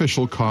an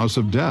official cause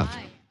of death.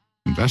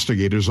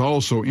 Investigators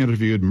also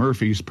interviewed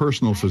Murphy's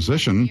personal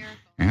physician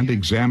and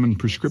examined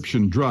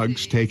prescription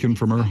drugs taken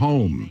from her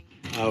home.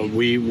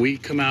 We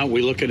come out,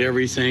 we look at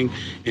everything,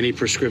 any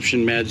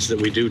prescription meds that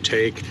we do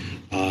take.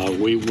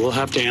 We will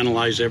have to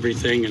analyze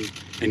everything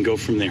and go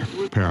from there.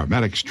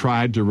 Paramedics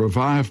tried to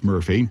revive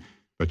Murphy,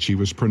 but she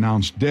was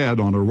pronounced dead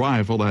on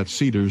arrival at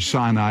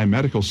Cedars-Sinai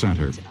Medical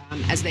Center.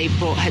 As they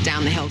brought her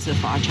down the hill to the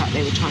fire truck,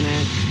 they were trying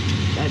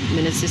to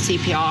administer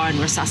CPR and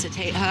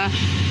resuscitate her.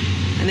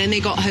 And then they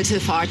got her to the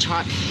fire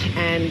truck,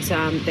 and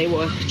they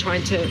were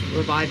trying to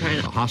revive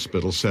her. The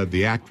hospital said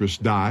the actress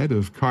died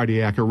of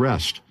cardiac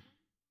arrest.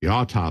 The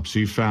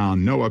autopsy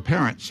found no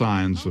apparent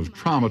signs of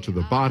trauma to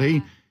the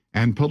body,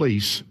 and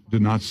police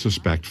did not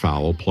suspect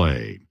foul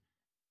play.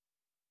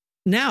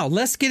 Now,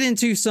 let's get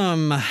into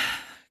some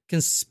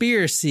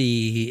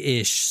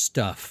conspiracy-ish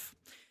stuff.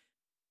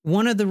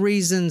 One of the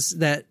reasons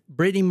that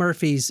Brittany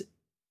Murphy's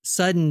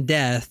sudden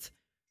death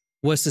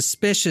was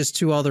suspicious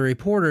to all the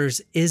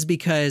reporters is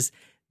because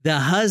the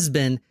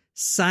husband,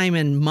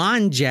 Simon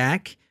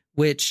Monjack,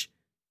 which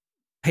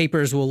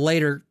papers will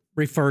later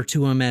refer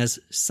to him as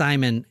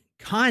Simon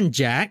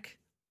Konjac,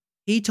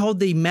 he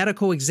told the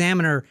medical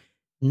examiner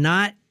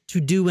not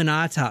to do an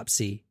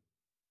autopsy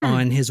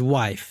on his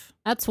wife.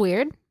 That's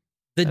weird.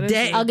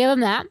 I'll give him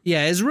that.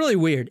 Yeah, it's really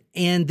weird.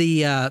 And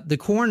the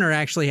coroner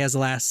actually has the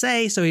last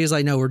say, so he was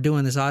like, no, we're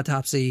doing this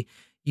autopsy.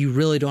 You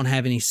really don't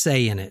have any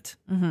say in it.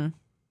 Mm-hmm.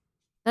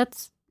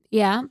 That's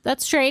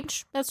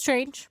strange. That's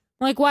strange.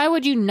 Like, why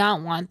would you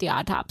not want the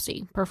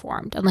autopsy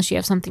performed unless you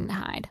have something to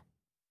hide?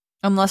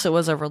 Unless it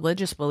was a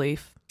religious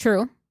belief.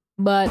 True,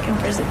 but...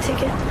 Where's the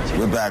ticket?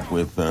 We're back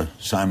with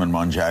Simon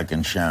Monjack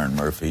and Sharon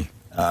Murphy.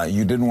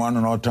 You didn't want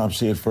an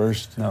autopsy at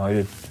first? No, I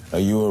didn't. Are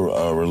you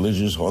a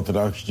religious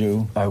Orthodox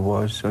Jew? I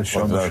was.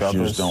 Orthodox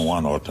Jews don't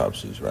want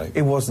autopsies, right?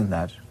 It wasn't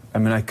that. I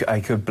mean, I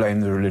could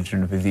blame the religion,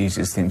 it would be the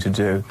easiest thing to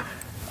do.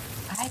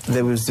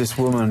 There was this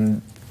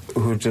woman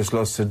who had just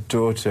lost her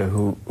daughter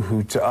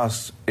who to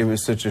us, it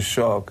was such a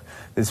shock.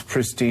 This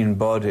pristine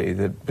body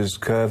that was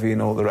curvy in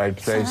all the right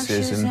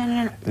places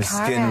and the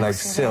skin like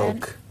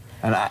silk.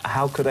 And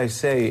how could I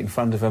say in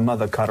front of her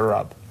mother, cut her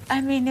up?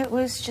 I mean, it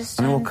was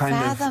just what kind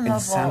of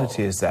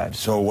insanity is that?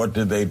 So what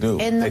did they do?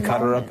 They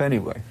cut her up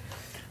anyway.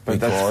 But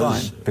that's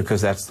fine,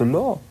 because that's the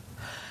law.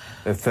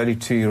 A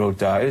 32-year-old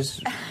dies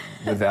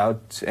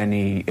without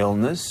any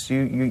illness,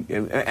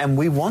 and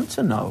we want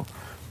to know.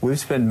 We've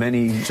spent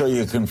many... So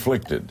you're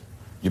conflicted.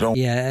 You don't...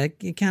 Yeah,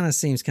 it kind of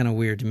seems kind of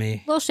weird to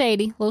me. A little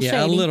shady. A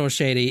little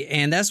shady.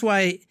 And that's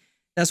one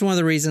of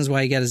the reasons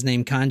why he got his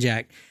name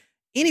Konjac.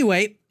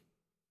 Anyway,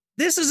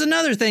 this is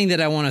another thing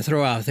that I want to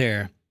throw out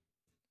there.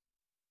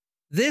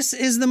 This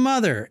is the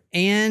mother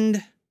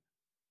and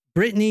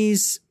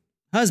Brittany's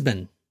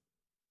husband.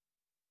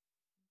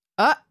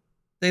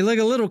 They look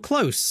a little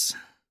close.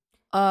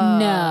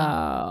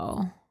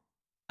 No.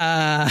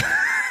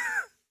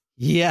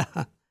 Yeah.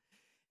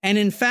 And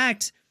in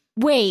fact...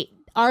 Wait,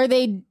 are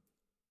they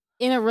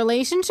in a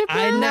relationship now?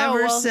 I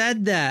never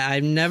said that.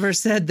 I've never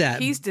said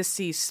that. He's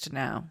deceased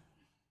now.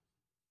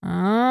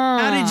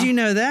 How did you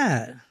know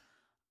that?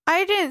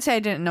 I didn't say I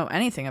didn't know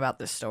anything about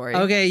this story.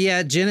 Okay,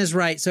 yeah, Jen is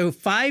right. So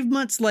 5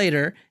 months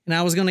later, and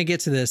I was going to get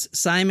to this,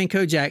 Simon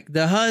Konjac,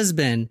 the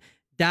husband,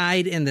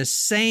 died in the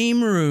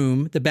same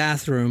room, the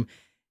bathroom,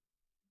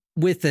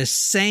 with the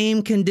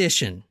same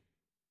condition.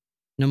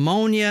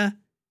 Pneumonia,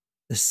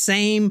 the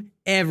same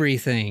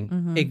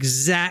everything,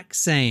 exact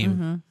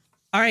same.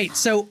 All right,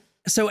 so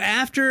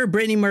after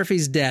Brittany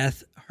Murphy's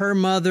death, her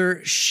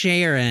mother,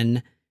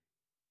 Sharon,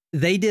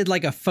 they did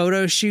like a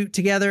photo shoot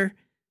together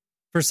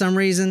for some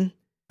reason.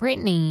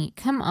 Brittany,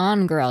 come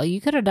on, girl. You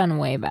could have done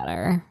way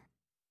better.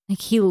 Like,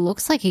 he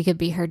looks like he could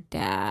be her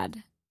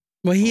dad.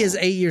 Well, he is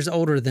 8 years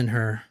older than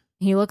her.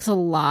 He looks a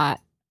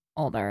lot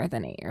older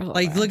than 8 years old.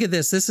 Like, look at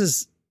this.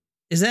 Is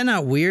that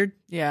not weird?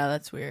 Yeah,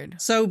 that's weird.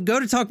 So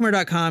go to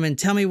talkmore.com and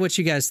tell me what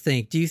you guys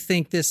think. Do you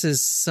think this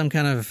is some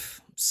kind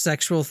of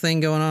sexual thing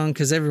going on?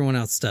 Because everyone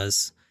else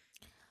does.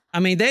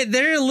 I mean,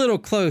 they're a little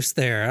close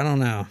there. I don't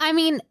know. I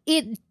mean,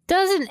 it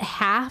doesn't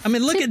have to be. I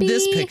mean, look at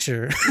this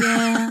picture.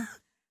 Yeah.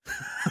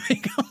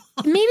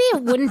 Maybe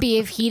it wouldn't be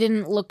if he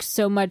didn't look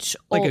so much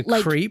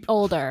creep?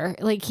 older.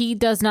 Like, he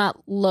does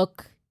not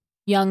look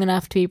young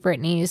enough to be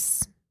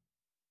Brittany's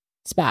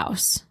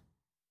spouse.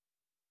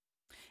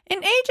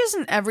 And age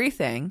isn't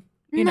everything,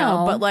 you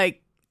know, but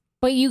like...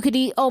 But you could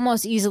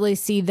almost easily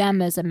see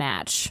them as a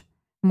match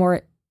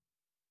more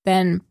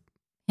than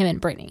him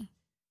and Brittany.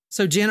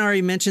 So Jen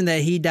already mentioned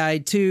that he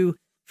died too.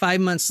 5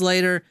 months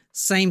later,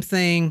 same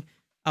thing.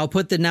 I'll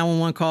put the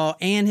 911 call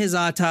and his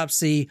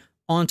autopsy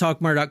on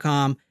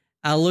talkmore.com.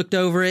 I looked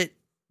over it.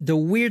 The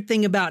weird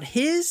thing about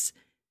his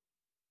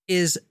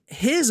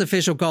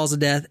official cause of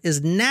death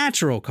is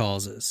natural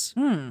causes.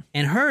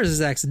 And hers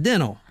is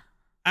accidental.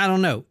 I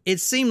don't know.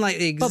 It seemed like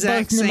the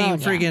exact same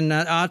freaking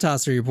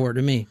autopsy report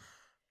to me.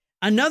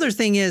 Another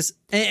thing is,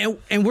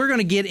 and we're going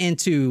to get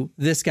into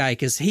this guy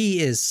because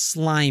he is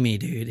slimy,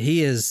 dude.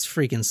 He is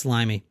freaking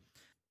slimy.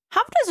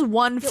 How does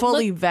one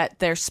fully vet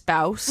their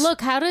spouse?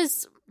 Look, how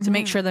does... To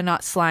make sure they're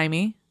not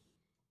slimy?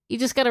 You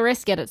just got to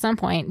risk it at some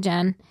point,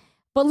 Jen.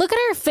 But look at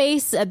her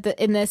face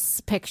in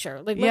this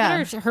picture. Like, look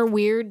at her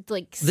weird,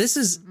 like,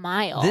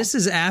 smile. This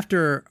is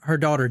after her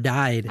daughter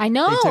died. I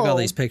know. They took all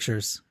these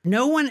pictures.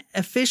 No one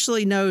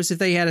officially knows if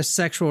they had a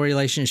sexual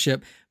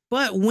relationship,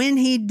 but when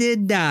he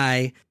did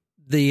die,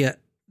 the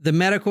the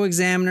medical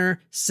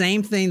examiner,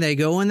 same thing. They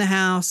go in the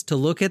house to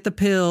look at the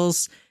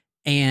pills.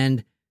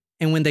 And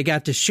when they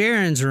got to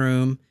Sharon's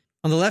room,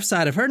 on the left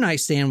side of her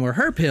nightstand were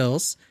her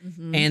pills.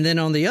 Mm-hmm. And then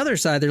on the other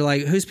side, they're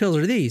like, whose pills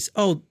are these?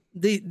 Oh,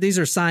 these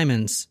are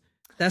Simon's.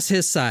 That's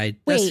his side.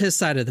 Wait. That's his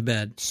side of the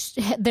bed.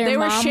 They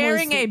were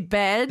sharing a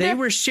bed? They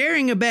were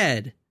sharing a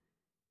bed.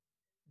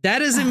 That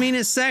doesn't mean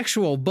it's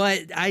sexual,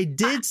 but I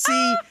did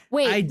see.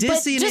 I did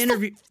see an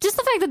interview. Just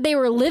the fact that they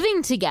were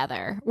living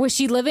together. Was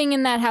she living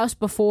in that house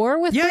before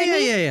with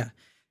Brittany? Yeah.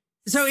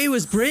 So it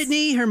was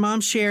Brittany, her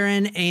mom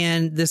Sharon,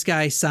 and this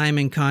guy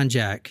Simon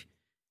Monjack.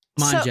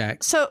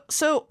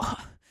 So.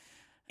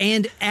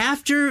 And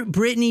after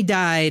Brittany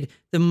died,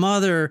 the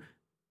mother,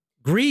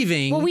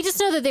 grieving. Well, we just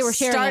know that they were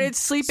started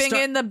sleeping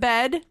in the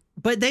bed.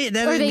 But they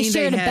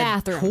shared a had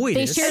bathroom.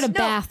 Coitus. They shared a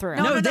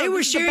bathroom. No, they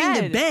were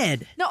sharing the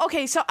bed. No,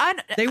 okay, so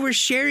they were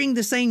sharing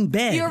the same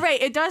bed. You're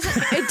right. It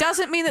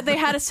doesn't mean that they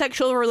had a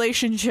sexual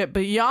relationship,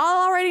 but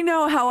y'all already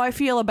know how I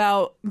feel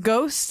about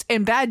ghosts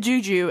and bad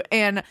juju.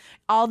 And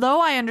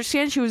although I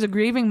understand she was a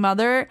grieving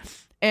mother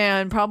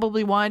and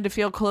probably wanted to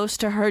feel close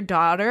to her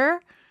daughter,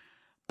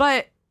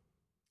 but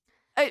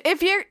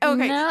if you're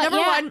okay, number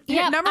one,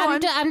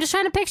 I'm just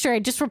trying to picture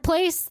it. Just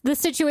replace the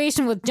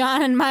situation with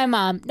John and my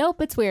mom.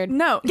 Nope, it's weird.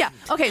 No, yeah,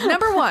 okay.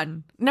 Number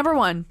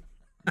one,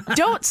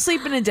 don't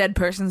sleep in a dead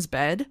person's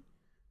bed.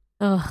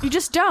 Ugh, you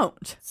just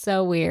don't.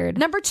 So weird.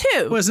 Number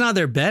two, well, it's not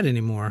their bed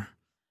anymore.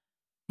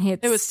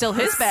 It was still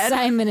his bed.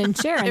 Simon and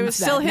Sharon's It was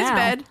still his now.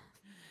 bed.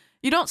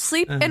 You don't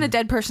sleep in a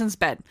dead person's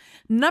bed.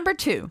 Number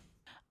two,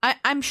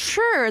 I'm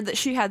sure that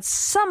she had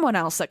someone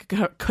else that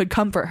could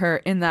comfort her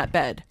in that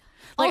bed.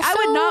 Like,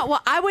 also,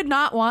 I would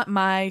not want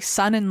my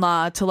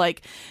son-in-law to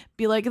like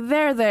be like,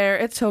 there,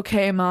 it's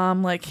okay,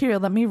 mom. Like, here,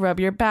 let me rub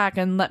your back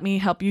and let me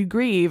help you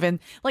grieve. And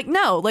like,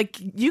 no, like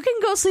you can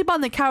go sleep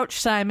on the couch,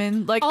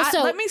 Simon. Like,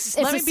 also, let me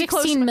be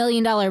close. $16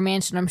 million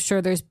mansion. I'm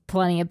sure there's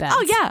plenty of beds.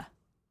 Oh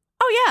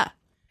yeah.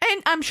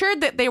 And I'm sure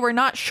that they were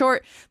not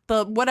short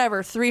the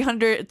whatever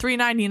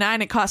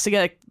 $399 it costs to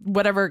get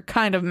whatever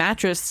kind of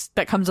mattress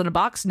that comes in a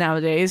box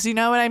nowadays. You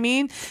know what I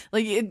mean?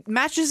 Like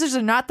mattresses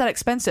are not that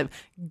expensive.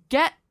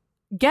 Get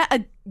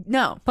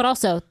no. But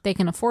also they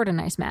can afford a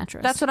nice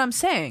mattress. That's what I'm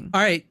saying.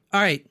 All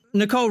right.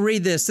 Nicole,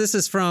 read this. This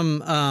is from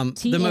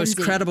the most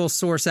credible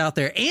source out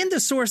there and the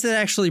source that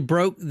actually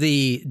broke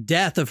the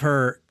death of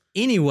her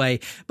anyway.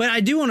 But I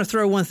do want to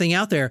throw one thing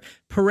out there.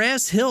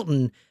 Perez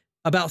Hilton,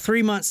 about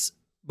 3 months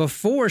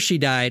before she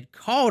died,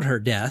 called her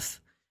death.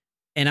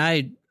 And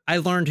I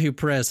learned who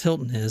Perez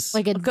Hilton is.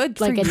 Like a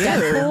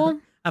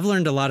Deadpool? I've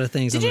learned a lot of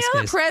things on this case. Did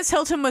you know that Perez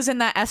Hilton was in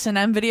that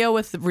S&M video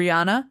with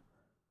Rihanna?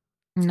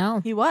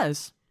 No. He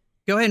was.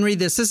 Go ahead and read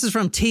this. This is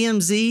from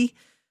TMZ.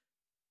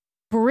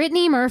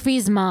 Brittany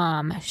Murphy's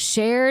mom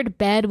shared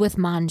bed with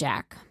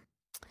Monjack.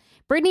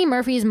 Brittany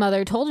Murphy's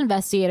mother told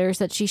investigators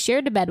that she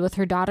shared a bed with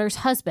her daughter's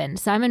husband,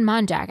 Simon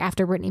Monjack,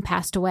 after Brittany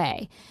passed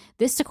away.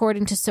 This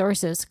according to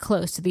sources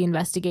close to the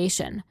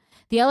investigation.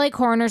 The LA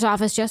Coroner's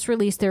Office just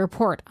released their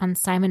report on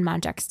Simon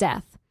Monjack's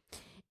death.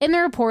 In the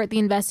report, the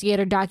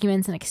investigator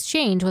documents an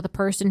exchange with a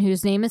person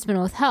whose name has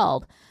been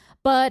withheld,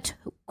 but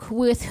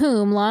with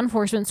whom law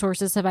enforcement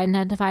sources have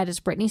identified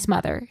as Brittany's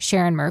mother,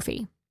 Sharon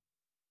Murphy.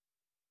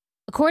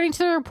 According to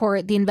the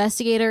report, the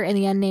investigator and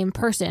the unnamed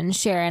person,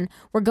 Sharon,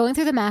 were going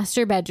through the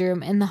master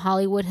bedroom in the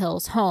Hollywood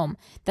Hills home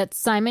that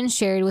Simon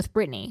shared with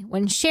Brittany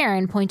when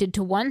Sharon pointed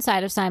to one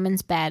side of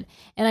Simon's bed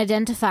and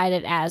identified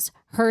it as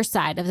her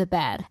side of the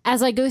bed.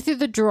 As I go through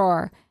the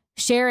drawer,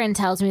 Sharon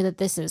tells me that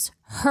this is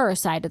her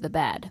side of the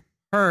bed.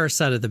 Her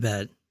side of the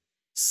bed.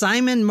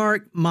 Simon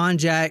Mark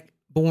Monjack,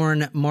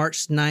 born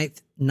March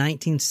 9th,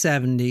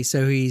 1970.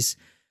 So he's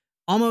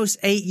almost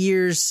 8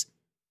 years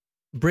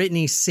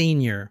Brittany's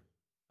senior.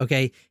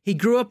 Okay. He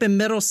grew up in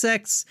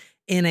Middlesex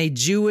in a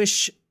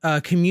Jewish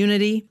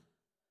community.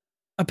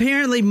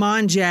 Apparently,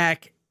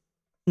 Monjack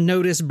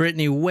noticed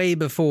Brittany way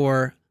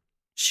before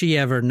she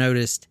ever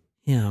noticed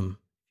him.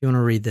 You want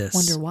to read this?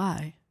 Wonder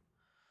why?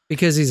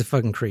 Because he's a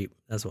fucking creep.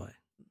 That's why.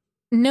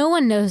 No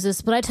one knows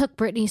this, but I took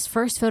Brittany's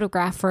first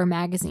photograph for a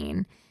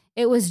magazine.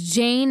 It was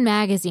Jane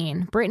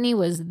magazine. Brittany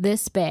was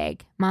this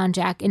big,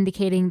 Monjack,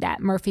 indicating that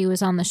Murphy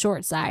was on the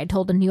short side,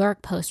 told a New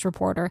York Post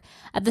reporter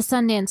at the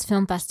Sundance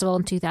Film Festival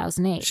in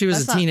 2008. She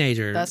was a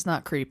teenager. That's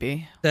not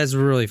creepy. That's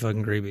really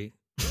fucking creepy.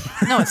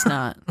 No, it's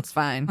not. It's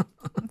fine.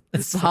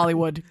 It's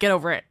Hollywood. Get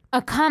over it.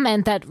 A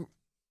comment that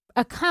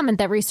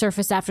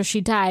resurfaced after she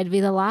died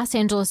via the Los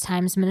Angeles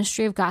Times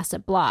Ministry of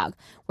Gossip blog,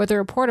 where the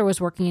reporter was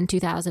working in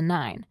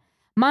 2009.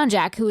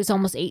 Monjack, who is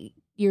almost 8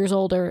 years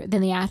older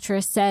than the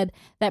actress, said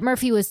that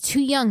Murphy was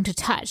too young to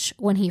touch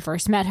when he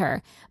first met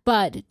her.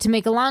 But to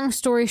make a long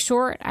story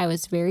short, I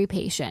was very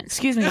patient.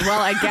 Excuse me while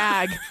I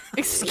gag.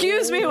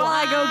 Excuse me while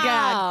I go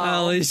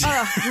gag.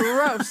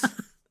 Gross.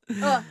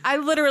 I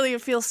literally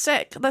feel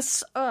sick.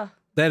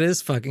 That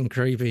is fucking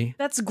creepy.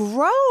 That's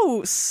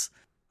gross.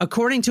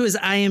 According to his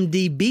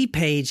IMDb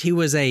page, he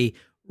was a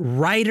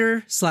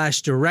writer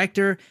 /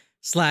 director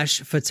 /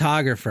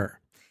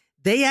 photographer.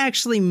 They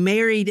actually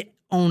married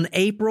on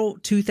April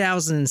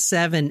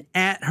 2007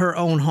 at her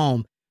own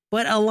home.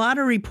 But a lot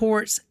of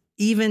reports,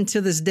 even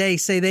to this day,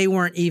 say they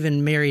weren't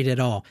even married at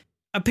all.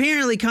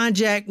 Apparently,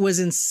 Konjak was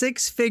in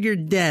six-figure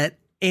debt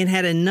and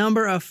had a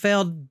number of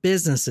failed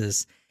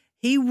businesses.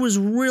 He was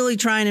really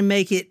trying to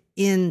make it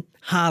in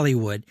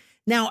Hollywood.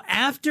 Now,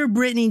 after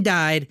Britney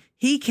died,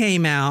 he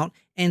came out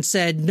and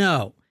said,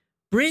 no,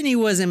 Britney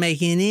wasn't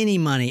making any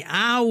money.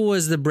 I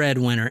was the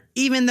breadwinner,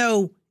 even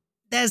though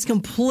that's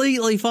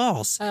completely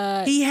false.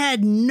 He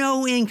had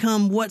no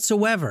income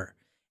whatsoever.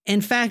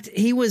 In fact,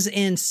 he was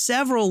in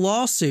several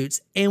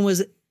lawsuits and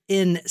was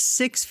in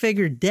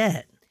six-figure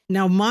debt.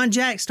 Now,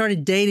 Monjack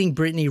started dating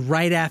Britney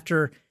right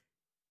after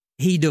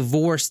he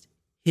divorced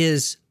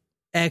his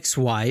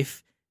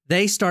ex-wife.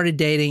 They started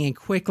dating and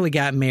quickly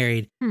got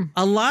married.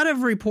 A lot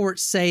of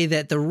reports say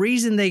that the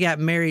reason they got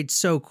married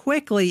so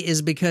quickly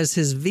is because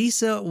his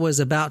visa was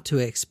about to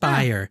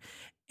expire.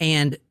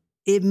 And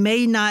it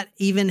may not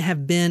even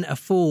have been a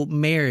full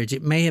marriage.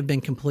 It may have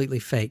been completely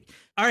fake.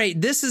 All right,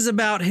 this is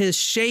about his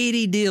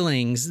shady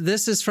dealings.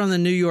 This is from the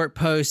New York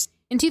Post.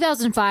 In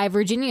 2005,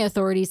 Virginia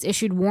authorities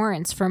issued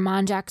warrants for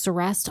Monjack's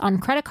arrest on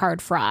credit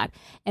card fraud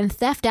and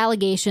theft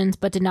allegations,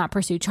 but did not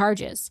pursue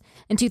charges.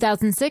 In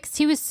 2006,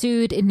 he was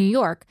sued in New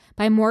York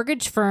by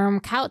mortgage firm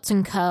Coutts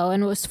 & Co.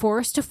 and was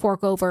forced to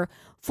fork over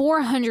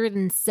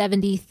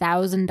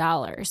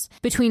 $470,000.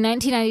 Between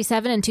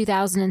 1997 and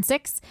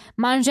 2006,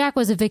 Monjack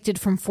was evicted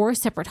from 4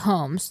 separate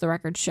homes, the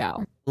records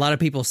show. A lot of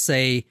people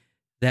say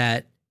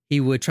that he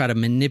would try to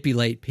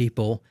manipulate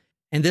people.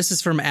 And this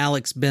is from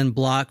Alex Ben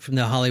Block from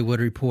The Hollywood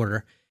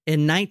Reporter.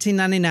 In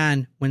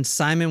 1999, when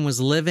Simon was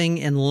living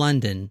in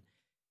London,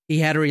 he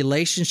had a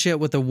relationship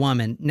with a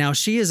woman. Now,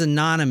 she is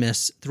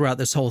anonymous throughout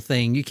this whole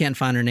thing. You can't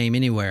find her name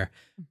anywhere.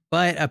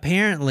 But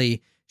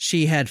apparently,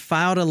 she had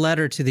filed a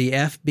letter to the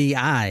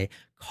FBI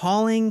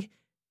calling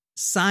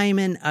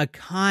Simon a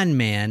con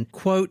man,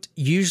 quote,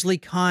 usually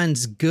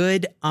cons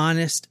good,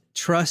 honest,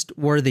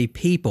 trustworthy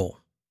people.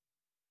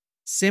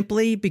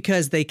 Simply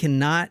because they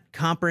cannot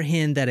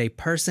comprehend that a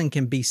person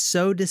can be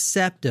so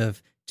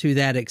deceptive to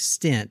that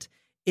extent.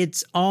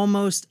 It's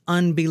almost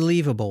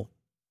unbelievable.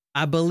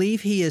 I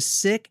believe he is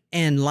sick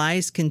and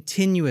lies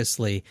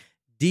continuously,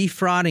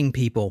 defrauding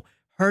people,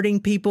 hurting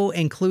people,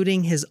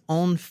 including his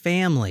own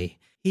family.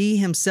 He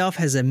himself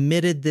has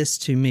admitted this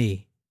to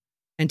me.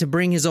 And to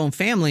bring his own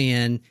family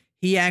in,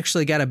 he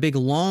actually got a big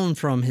loan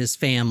from his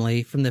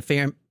family, from the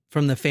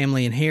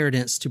family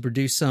inheritance, to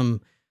produce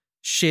some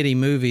shitty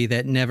movie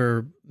that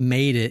never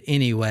made it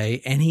anyway,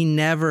 and he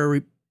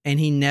never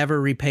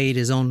repaid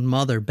his own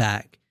mother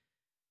back.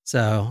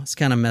 So it's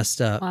kind of messed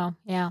up. Wow,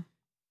 yeah.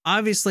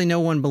 Obviously, no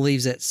one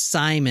believes that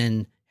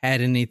Simon had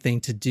anything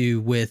to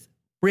do with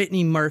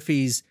Brittany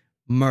Murphy's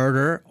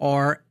murder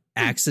or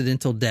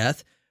accidental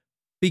death,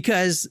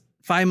 because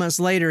 5 months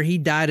later, he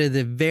died of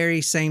the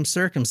very same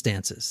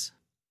circumstances.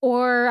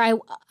 Or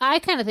I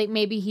kind of think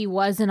maybe he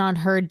wasn't on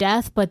her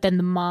death, but then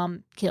the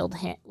mom killed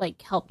him,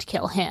 like helped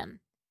kill him.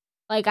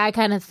 Like, I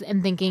kind of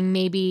am thinking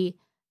maybe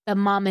the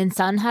mom and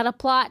son had a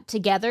plot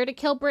together to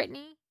kill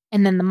Brittany,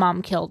 and then the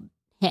mom killed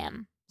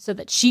him so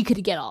that she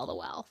could get all the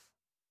wealth.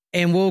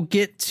 And we'll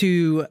get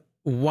to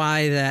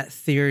why that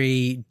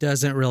theory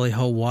doesn't really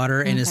hold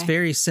water, and it's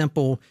very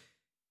simple.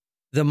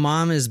 The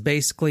mom is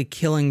basically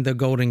killing the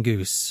golden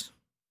goose.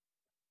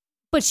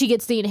 But she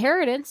gets the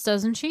inheritance,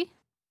 doesn't she?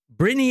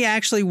 Brittany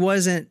actually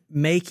wasn't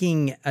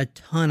making a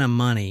ton of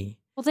money.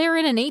 Well, they're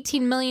in an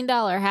 $18 million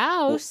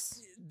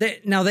house.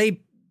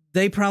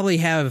 They probably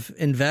have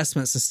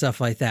investments and stuff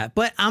like that.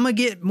 But I'm going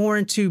to get more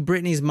into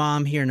Brittany's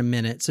mom here in a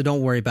minute, so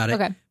don't worry about it.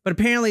 Okay. But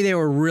apparently they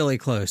were really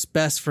close,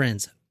 best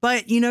friends.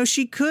 But,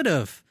 she could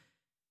have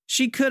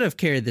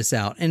carried this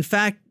out. In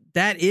fact,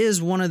 that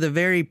is one of the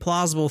very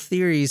plausible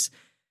theories,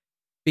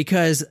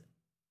 because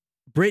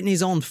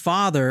Brittany's own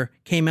father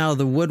came out of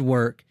the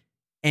woodwork,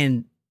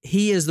 and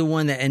he is the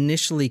one that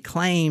initially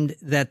claimed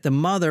that the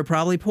mother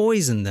probably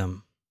poisoned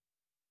them,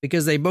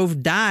 because they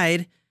both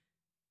died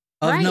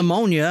of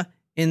pneumonia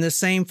in the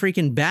same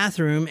freaking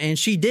bathroom, and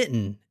she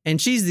didn't. And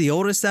she's the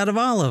oldest out of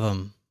all of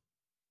them.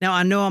 Now,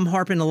 I know I'm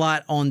harping a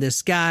lot on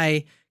this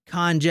guy,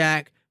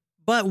 Konjak,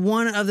 but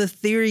one of the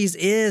theories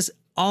is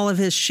all of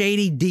his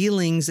shady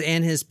dealings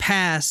and his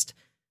past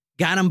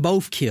got them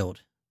both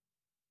killed.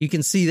 You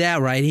can see that,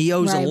 right? He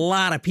owes a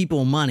lot of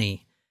people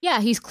money. Yeah,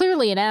 he's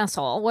clearly an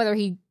asshole. Whether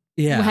he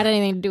had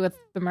anything to do with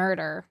the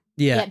murder,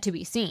 yet to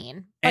be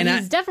seen. But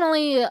he's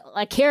definitely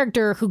a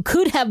character who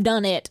could have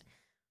done it.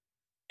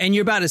 And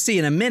you're about to see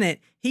in a minute,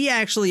 he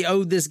actually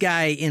owed this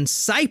guy in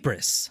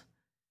Cyprus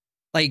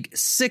like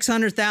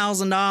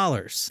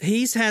 $600,000.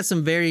 He's had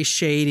some very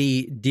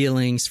shady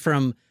dealings,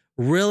 from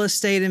real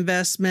estate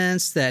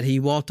investments that he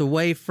walked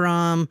away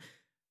from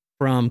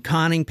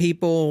conning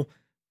people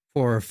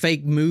for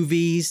fake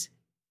movies.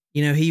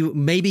 He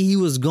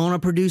was going to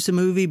produce a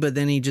movie, but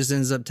then he just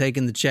ends up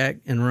taking the check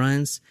and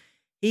runs.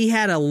 He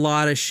had a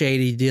lot of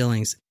shady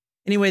dealings.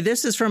 Anyway,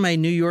 this is from a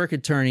New York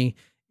attorney,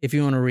 if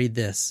you want to read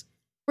this.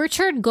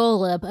 Richard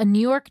Golub, a New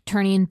York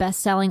attorney and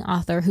best-selling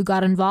author who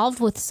got involved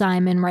with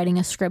Simon writing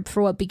a script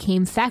for what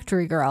became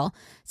Factory Girl,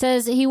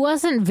 says he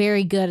wasn't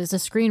very good as a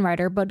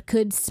screenwriter but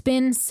could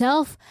spin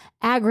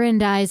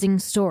self-aggrandizing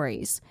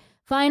stories.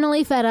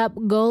 Finally fed up,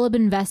 Golub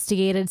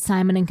investigated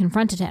Simon and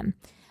confronted him.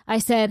 I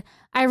said,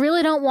 I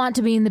really don't want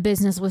to be in the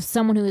business with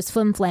someone who is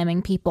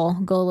flim-flamming people,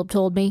 Golub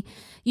told me.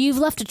 You've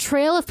left a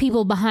trail of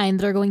people behind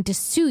that are going to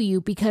sue you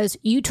because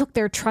you took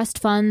their trust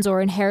funds or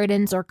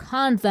inheritance or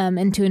conned them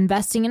into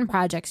investing in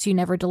projects you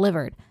never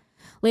delivered.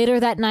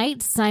 Later that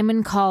night,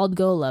 Simon called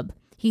Golub.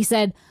 He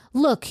said,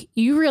 Look,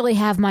 you really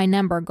have my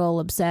number,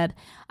 Golub said.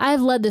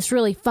 I've led this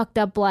really fucked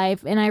up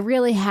life, and I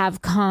really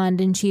have conned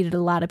and cheated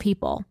a lot of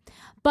people.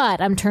 But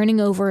I'm turning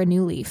over a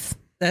new leaf.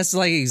 That's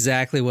like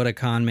exactly what a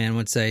con man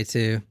would say,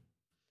 too.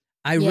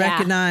 I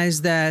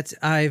recognize that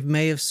I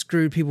may have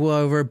screwed people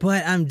over,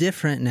 but I'm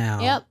different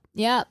now.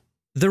 Yep.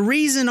 The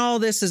reason all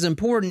this is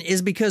important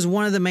is because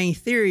one of the main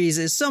theories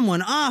is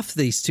someone off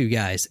these two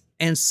guys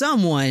and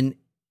someone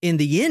in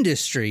the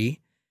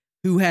industry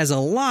who has a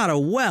lot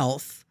of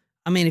wealth.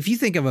 I mean, if you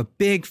think of a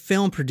big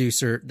film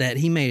producer that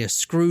he may have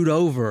screwed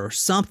over or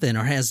something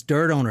or has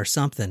dirt on or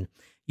something,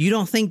 you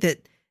don't think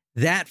that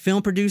that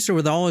film producer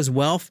with all his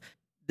wealth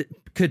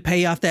could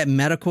pay off that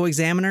medical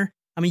examiner?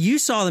 I mean, you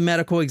saw the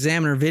medical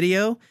examiner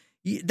video.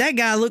 That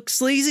guy looked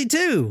sleazy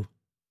too.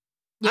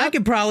 Yep. I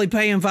could probably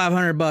pay him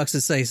 $500 to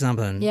say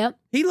something. Yep.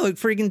 He looked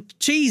freaking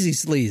cheesy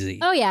sleazy.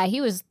 Oh, yeah. He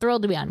was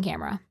thrilled to be on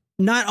camera.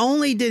 Not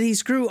only did he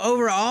screw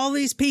over all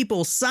these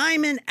people,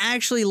 Simon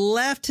actually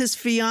left his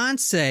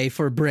fiance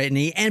for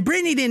Brittany, and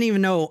Brittany didn't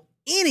even know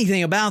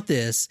anything about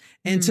this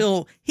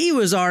until he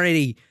was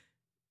already,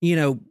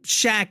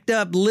 shacked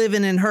up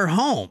living in her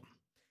home.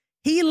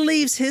 He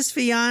leaves his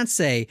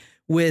fiance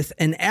with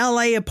an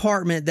LA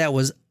apartment that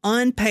was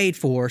unpaid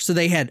for, so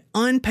they had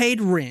unpaid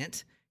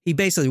rent. He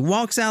basically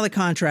walks out of the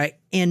contract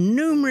and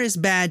numerous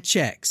bad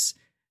checks,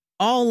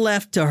 all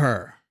left to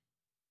her.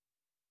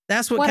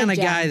 That's what kind of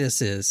guy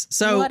this is.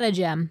 So what a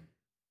gem.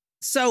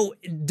 So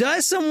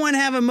does someone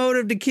have a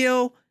motive to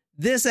kill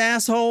this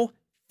asshole?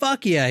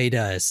 Fuck yeah, he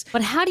does.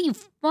 But how do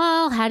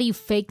you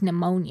fake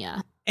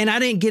pneumonia? And I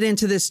didn't get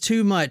into this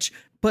too much,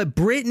 but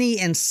Brittany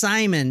and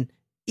Simon,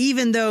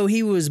 even though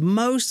he was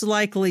most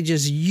likely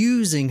just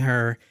using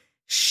her,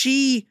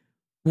 she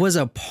was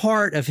a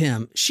part of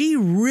him. She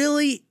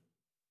really,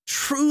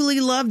 truly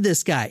loved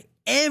this guy.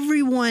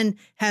 Everyone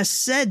has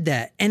said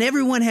that,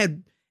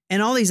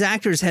 and all these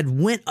actors had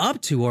went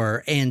up to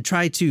her and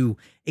tried to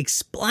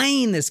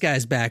explain this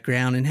guy's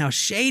background and how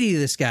shady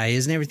this guy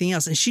is and everything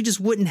else, and she just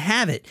wouldn't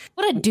have it.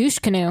 What a douche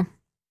canoe.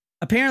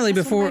 Apparently,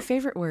 That's before one of my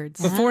favorite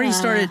words. Before he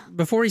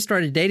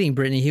started dating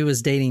Brittany, he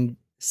was dating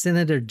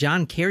Senator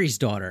John Kerry's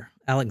daughter,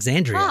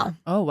 Alexandria.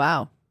 Oh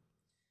wow.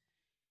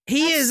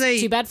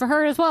 Too bad for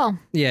her as well.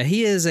 Yeah,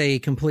 he is a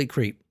complete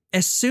creep.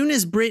 As soon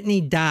as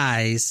Brittany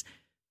dies,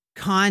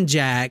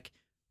 Konjak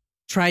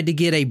tried to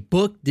get a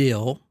book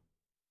deal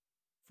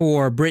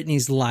for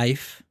Brittany's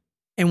life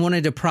and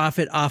wanted to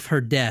profit off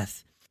her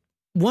death.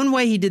 One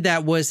way he did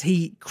that was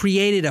he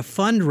created a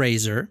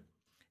fundraiser,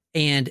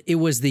 and it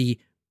was the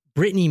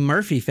Brittany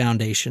Murphy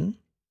Foundation.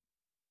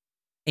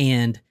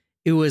 And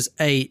it was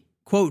a,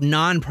 quote,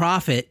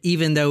 nonprofit,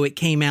 even though it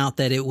came out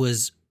that it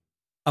was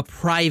a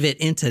private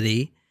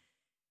entity.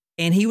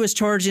 And he was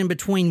charging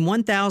between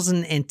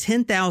 $1,000 and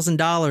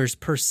 $10,000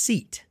 per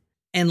seat.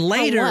 And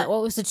later...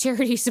 What was the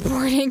charity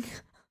supporting?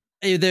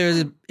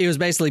 It was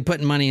basically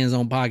putting money in his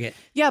own pocket.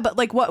 Yeah, but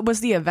like, what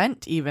was the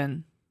event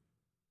even?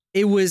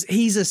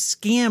 He's a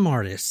scam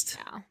artist.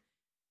 Yeah.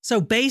 So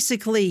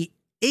basically,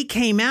 it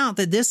came out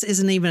that this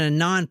isn't even a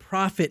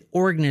nonprofit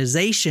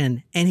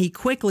organization, and he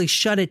quickly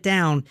shut it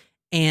down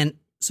and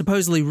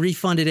supposedly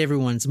refunded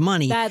everyone's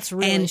money. That's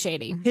really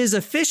shady. His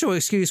official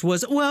excuse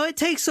was, well, it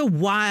takes a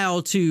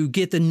while to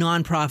get the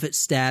nonprofit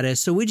status,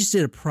 so we just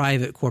did a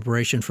private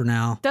corporation for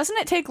now. Doesn't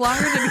it take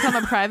longer to become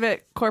a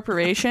private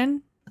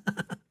corporation?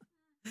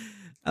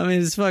 I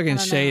mean, it's fucking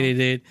shady,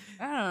 dude.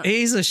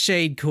 He's a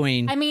shade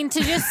queen. I mean,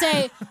 to just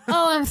say,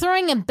 I'm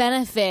throwing a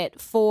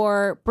benefit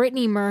for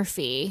Brittany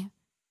Murphy.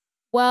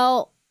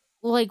 Well,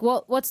 like,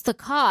 what's the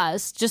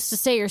cause? Just to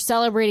say you're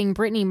celebrating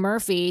Brittany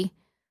Murphy,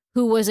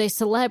 who was a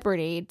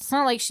celebrity. It's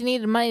not like she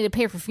needed money to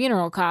pay for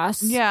funeral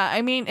costs. Yeah,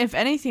 I mean, if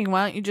anything,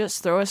 why don't you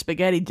just throw a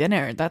spaghetti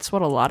dinner? That's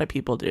what a lot of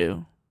people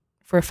do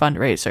for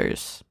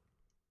fundraisers.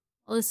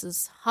 Well, this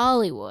is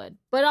Hollywood.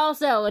 But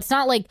also, it's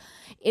not like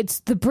it's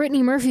the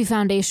Brittany Murphy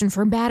Foundation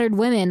for battered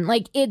women.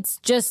 Like, it's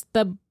just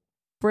the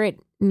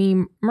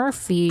Brittany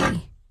Murphy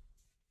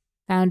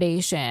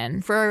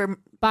Foundation.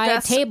 Buy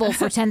a table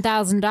for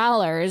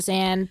 $10,000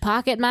 and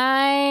pocket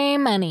my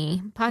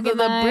money.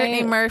 The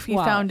Brittany Murphy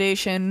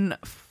Foundation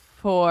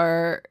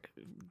for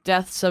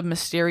deaths of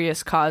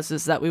mysterious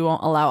causes that we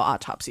won't allow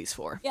autopsies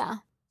for. Yeah.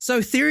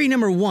 So theory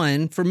number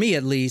one, for me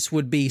at least,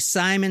 would be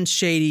Simon's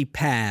shady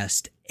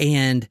past.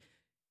 And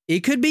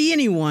it could be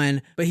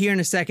anyone, but here in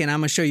a second,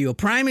 I'm going to show you a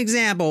prime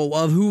example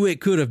of who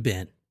it could have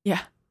been. Yeah.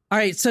 All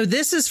right, so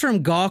this is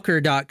from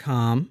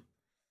Gawker.com.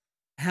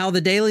 how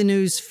the Daily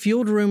News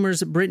fueled rumors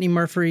that Brittany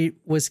Murphy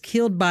was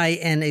killed by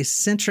an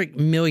eccentric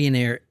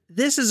millionaire.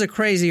 This is a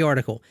crazy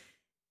article.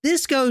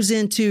 This goes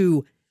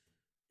into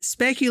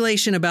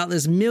speculation about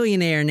this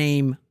millionaire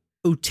named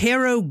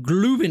Otero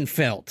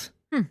Glubenfeld.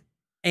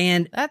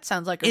 And that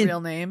sounds like a real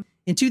name.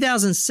 In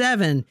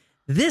 2007,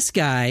 this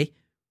guy,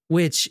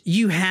 which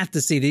you have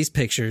to see these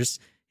pictures,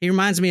 he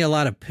reminds me a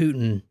lot of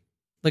Putin.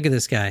 Look at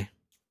this guy.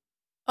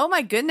 Oh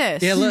my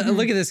goodness. Yeah,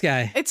 look at this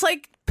guy. It's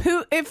like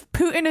if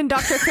Putin and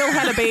Dr. Phil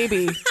had a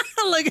baby.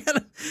 Look at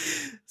him.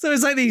 So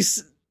it's like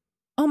these.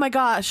 Oh my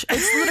gosh.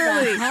 It's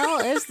literally. What the hell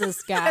is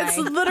this guy?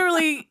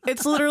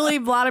 It's literally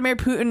Vladimir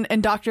Putin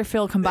and Dr.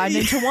 Phil combined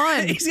into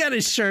one. He's got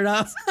his shirt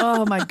off.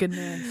 Oh my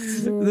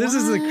goodness. This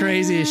is the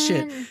craziest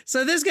shit.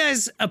 So this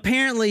guy's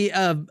apparently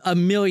a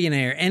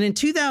millionaire. And in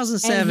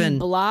 2007. And he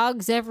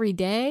blogs every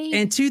day?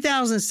 In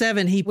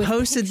 2007, he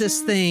posted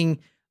this thing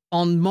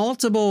on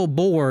multiple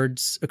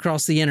boards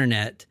across the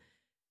internet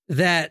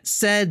that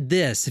said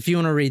this, if you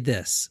want to read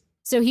this.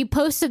 So he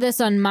posted this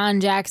on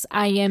Monjack's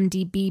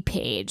IMDb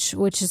page,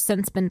 which has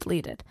since been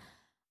deleted.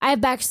 I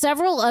have backed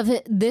several of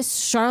this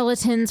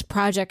charlatan's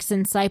projects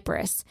in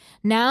Cyprus.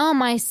 Now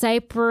my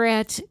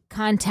Cypriot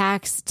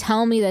contacts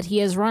tell me that he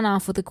has run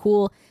off with a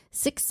cool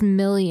 $6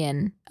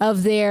 million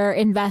of their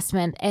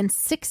investment and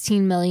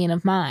 $16 million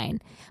of mine.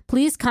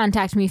 Please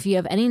contact me if you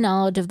have any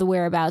knowledge of the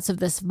whereabouts of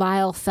this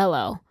vile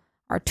fellow,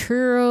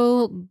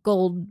 Arturo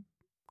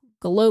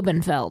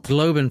Globenfeld.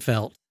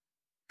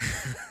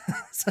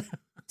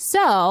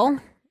 So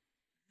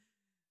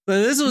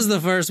this was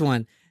the first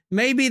one.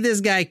 Maybe this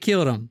guy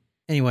killed him.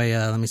 Anyway,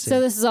 let me see. So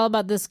this is all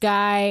about this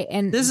guy,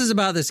 and this is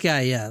about this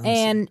guy, yeah.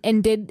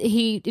 And did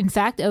he in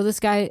fact owe this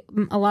guy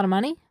a lot of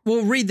money?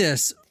 Well, read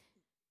this.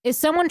 Is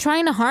someone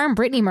trying to harm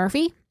Brittany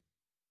Murphy?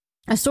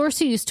 A source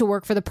who used to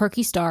work for the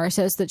Perky Star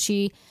says that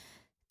she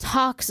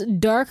talks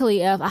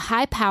darkly of a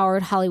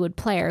high-powered Hollywood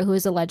player who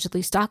is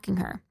allegedly stalking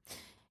her.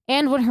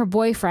 And when her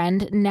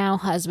boyfriend, now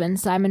husband,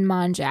 Simon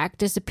Monjack,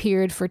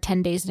 disappeared for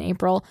 10 days in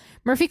April,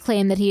 Murphy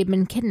claimed that he had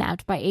been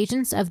kidnapped by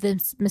agents of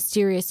this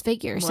mysterious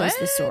figure, says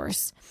the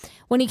source.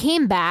 When he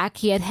came back,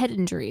 he had head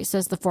injuries,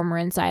 says the former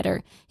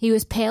insider. He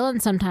was pale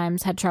and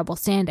sometimes had trouble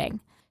standing.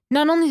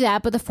 Not only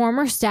that, but the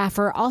former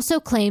staffer also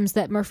claims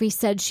that Murphy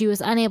said she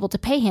was unable to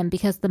pay him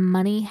because the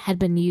money had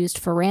been used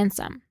for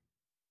ransom.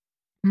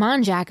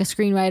 Monjack, a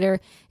screenwriter,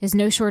 is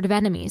no short of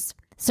enemies.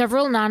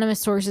 Several anonymous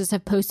sources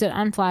have posted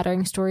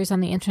unflattering stories on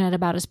the internet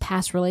about his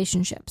past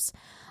relationships.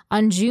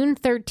 On June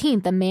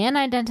 13th, a man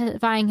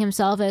identifying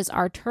himself as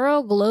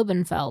Arturo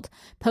Globenfeld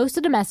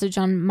posted a message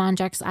on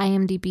Monjack's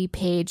IMDb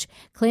page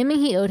claiming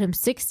he owed him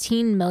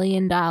 $16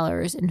 million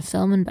in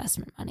film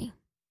investment money.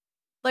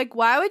 Like,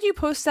 why would you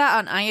post that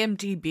on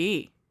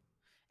IMDb?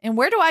 And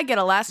where do I get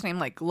a last name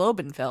like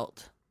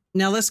Globenfeld?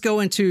 Now let's go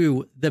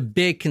into the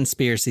big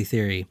conspiracy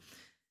theory.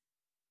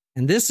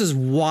 And this is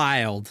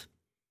wild.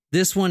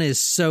 This one is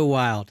so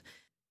wild.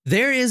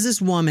 There is this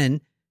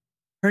woman,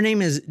 her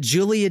name is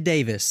Julia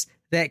Davis,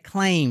 that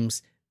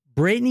claims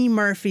Brittany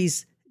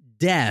Murphy's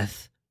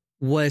death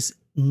was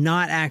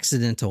not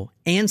accidental,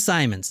 and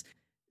Simon's.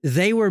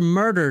 They were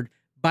murdered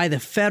by the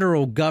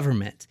federal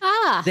government.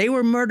 They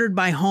were murdered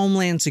by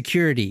Homeland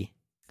Security.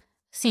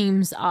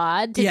 Seems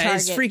odd to target.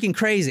 It's freaking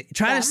crazy.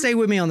 Try to stay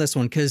with me on this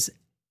one, because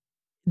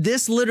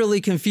this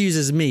literally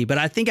confuses me, but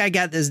I think I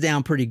got this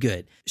down pretty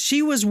good.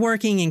 She was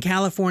working in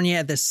California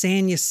at the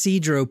San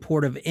Ysidro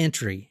port of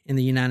entry in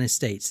the United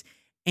States,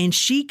 and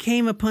she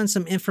came upon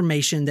some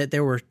information that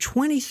there were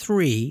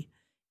 23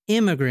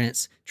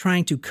 immigrants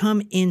trying to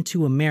come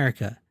into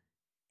America,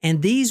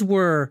 and these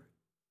were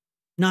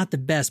not the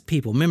best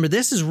people. Remember,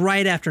 this is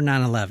right after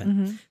 9/11.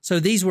 Mm-hmm. So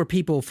these were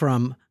people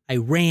from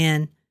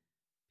Iran,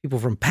 people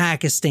from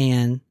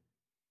Pakistan.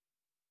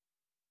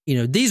 You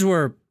know, these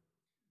were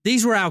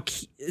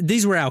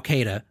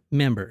Al-Qaeda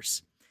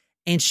members.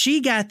 And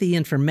she got the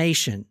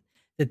information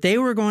that they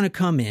were going to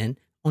come in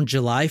on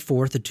July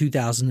 4th of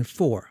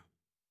 2004.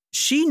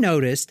 She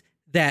noticed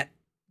that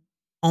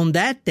on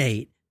that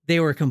date, they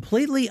were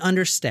completely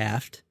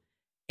understaffed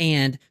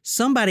and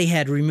somebody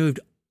had removed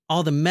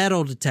all the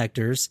metal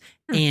detectors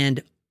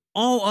and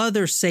all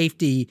other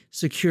safety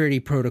security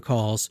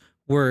protocols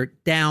were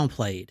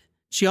downplayed.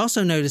 She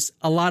also noticed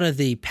a lot of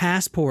the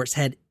passports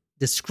had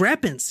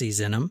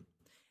discrepancies in them.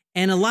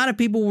 And a lot of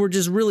people were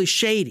just really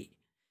shady.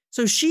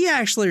 So she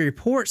actually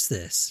reports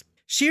this.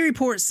 She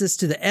reports this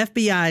to the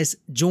FBI's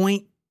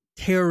Joint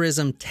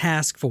Terrorism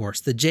Task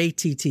Force, the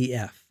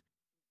JTTF.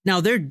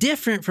 Now, they're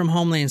different from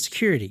Homeland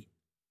Security.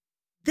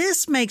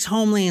 This makes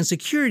Homeland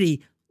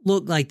Security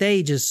look like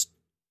they just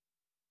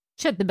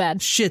shit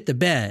the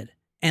bed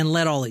and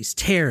let all these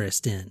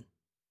terrorists in.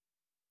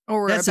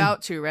 Or we're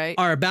about to, right?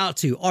 Are about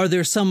to. Or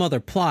there's some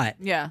other plot.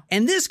 Yeah.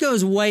 And this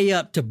goes way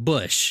up to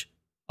Bush.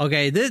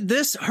 Okay,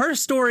 her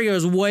story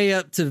goes way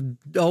up to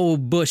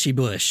old Bushy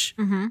Bush,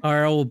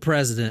 our old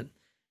president.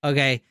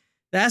 Okay,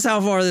 that's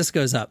how far this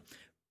goes up.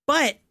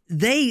 But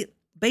they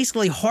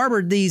basically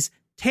harbored these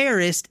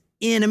terrorists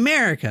in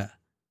America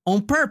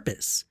on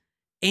purpose.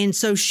 And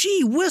so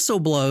she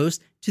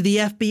whistleblows to the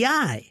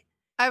FBI.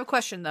 I have a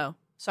question, though.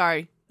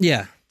 Sorry.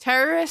 Yeah.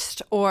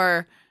 Terrorist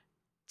or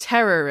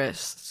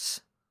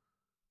terrorists?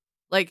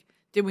 Like,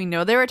 did we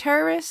know they were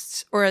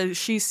terrorists, or is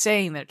she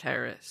saying they're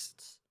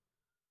terrorists?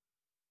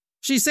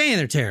 She's saying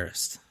they're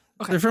terrorists.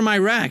 Okay. They're from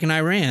Iraq and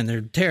Iran.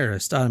 They're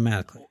terrorists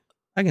automatically.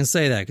 I can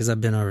say that because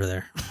I've been over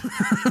there.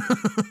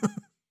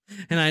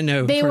 And I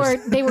know. They were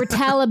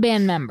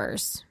Taliban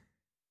members.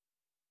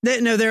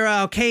 They're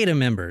Al-Qaeda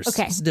members.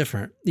 Okay. It's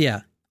different.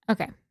 Yeah.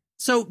 Okay.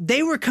 So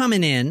they were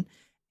coming in,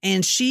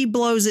 and she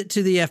blows it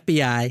to the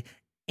FBI,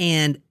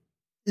 and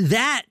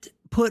that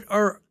put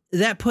her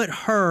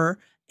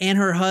and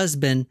her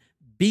husband,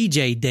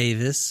 BJ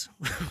Davis,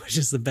 which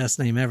is the best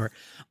name ever,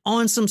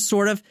 on some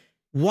sort of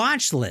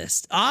watch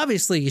list.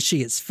 Obviously, she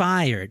gets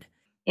fired.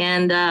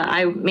 And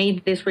I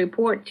made this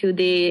report to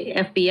the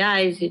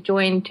FBI's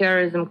Joint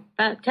Terrorism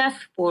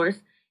Task Force,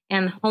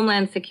 and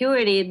Homeland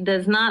Security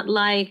does not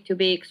like to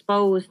be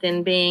exposed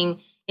in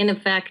being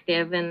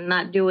ineffective and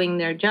not doing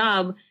their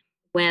job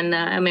when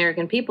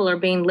American people are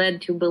being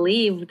led to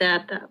believe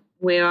that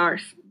we are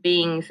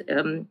being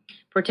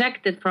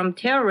protected from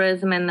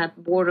terrorism and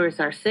that borders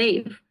are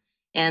safe.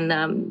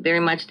 And very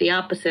much the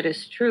opposite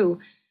is true.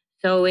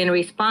 So in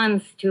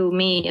response to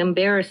me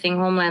embarrassing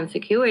Homeland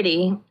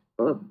Security,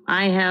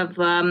 I have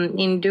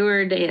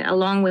endured,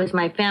 along with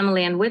my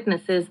family and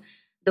witnesses,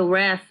 the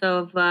wrath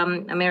of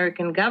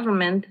American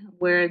government,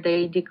 where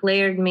they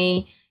declared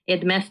me a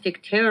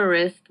domestic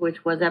terrorist,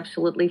 which was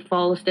absolutely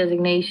false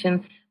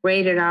designation,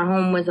 raided our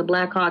home with a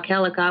Black Hawk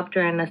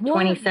helicopter and a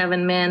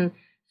 27-man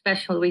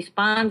special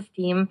response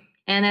team,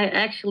 and it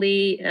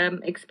actually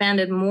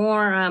expanded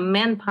more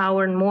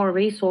manpower and more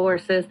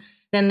resources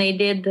than they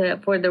did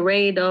for the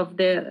raid of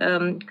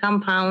the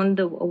compound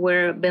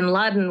where bin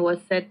Laden was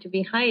said to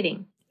be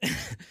hiding.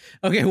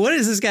 Okay, what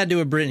does this got to do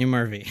with Brittany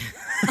Murphy?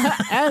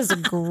 That was a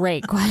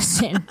great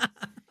question.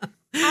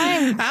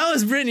 How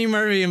is Brittany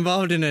Murphy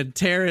involved in a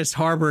terrorist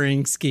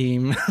harboring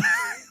scheme?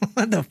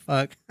 What the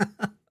fuck?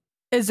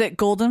 Is it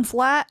Golden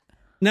Flat?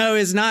 No,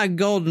 it's not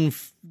Golden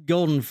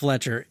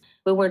Fletcher.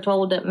 We were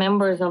told that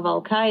members of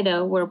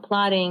Al-Qaeda were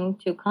plotting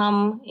to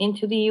come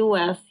into the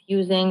U.S.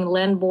 using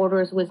land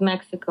borders with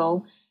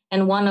Mexico,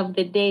 and one of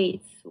the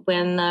dates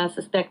when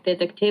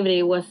suspected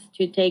activity was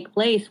to take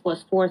place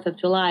was 4th of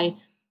July,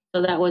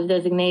 so that was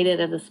designated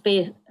as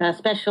a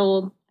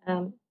special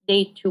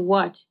date to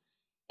watch.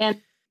 And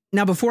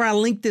now, before I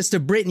link this to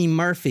Brittany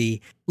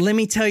Murphy, let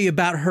me tell you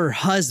about her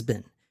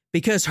husband,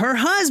 because her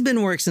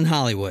husband works in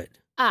Hollywood.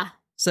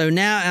 So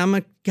now I'm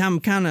a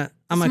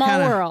small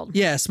world.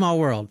 Yeah, small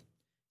world.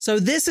 So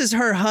this is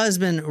her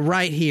husband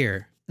right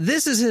here.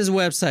 This is his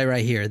website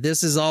right here.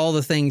 This is all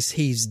the things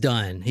he's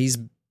done. He's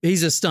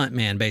a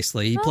stuntman,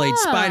 basically. He played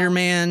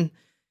Spider-Man.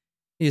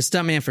 He's a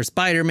stuntman for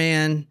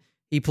Spider-Man.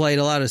 He played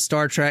a lot of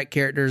Star Trek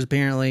characters,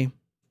 apparently,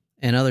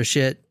 and other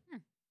shit.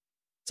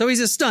 So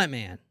he's a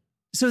stuntman.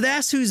 So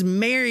that's who's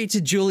married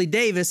to Julie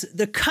Davis,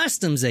 the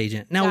customs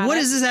agent. Now, what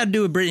does this have to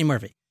do with Brittany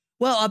Murphy?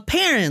 Well,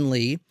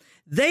 apparently,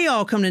 they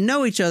all come to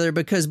know each other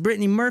because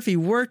Brittany Murphy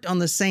worked on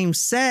the same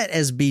set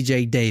as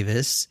BJ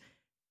Davis,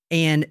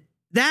 and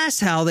that's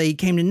how they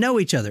came to know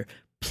each other.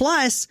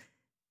 Plus,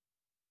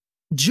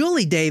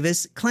 Julie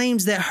Davis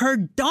claims that her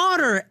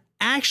daughter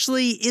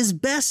actually is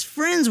best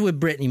friends with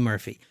Brittany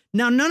Murphy.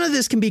 Now, none of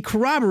this can be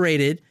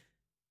corroborated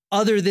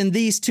other than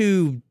these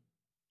two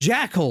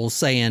jackholes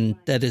saying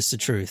that it's the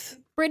truth.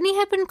 Brittany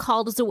had been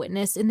called as a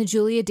witness in the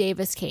Julia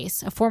Davis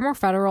case, a former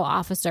federal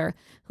officer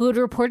who had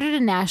reported a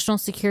national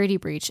security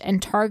breach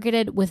and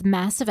targeted with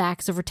massive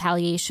acts of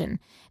retaliation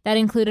that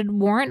included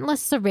warrantless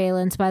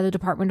surveillance by the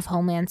Department of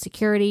Homeland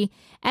Security,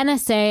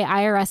 NSA,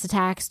 IRS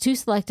attacks, too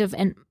selective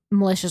and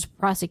malicious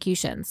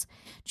prosecutions.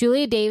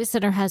 Julia Davis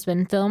and her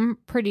husband, film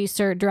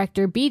producer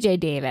director BJ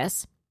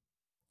Davis,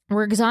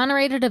 were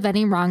exonerated of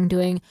any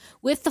wrongdoing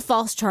with the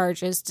false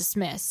charges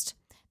dismissed.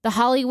 The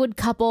Hollywood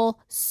couple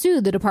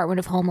sued the Department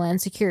of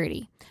Homeland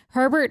Security,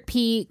 Herbert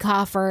P.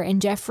 Coffer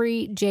and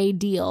Jeffrey J.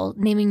 Deal,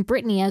 naming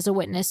Brittany as a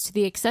witness to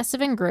the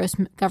excessive and gross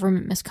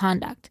government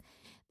misconduct.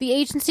 The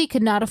agency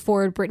could not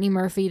afford Brittany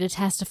Murphy to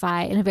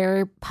testify in a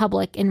very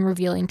public and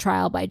revealing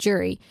trial by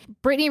jury.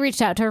 Brittany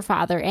reached out to her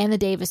father and the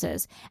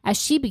Davises as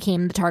she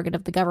became the target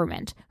of the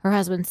government. Her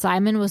husband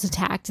Simon was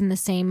attacked in the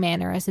same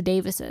manner as the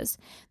Davises.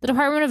 The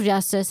Department of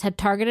Justice had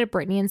targeted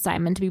Brittany and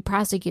Simon to be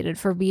prosecuted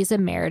for visa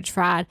marriage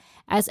fraud,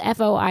 as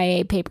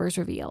FOIA papers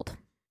revealed.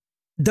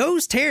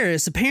 Those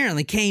terrorists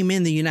apparently came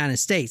in the United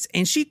States,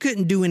 and she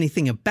couldn't do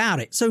anything about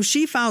it. So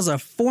she files a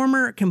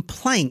formal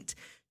complaint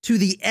to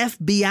the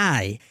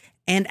FBI.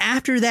 And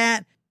after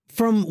that,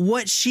 from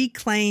what she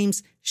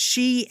claims,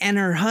 she and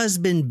her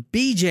husband,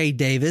 BJ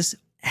Davis,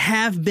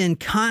 have been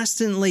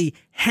constantly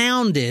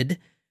hounded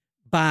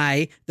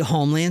by the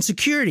Homeland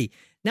Security.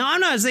 Now,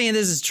 I'm not saying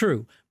this is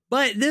true,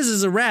 but this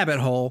is a rabbit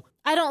hole.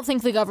 I don't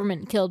think the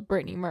government killed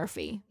Brittany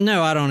Murphy.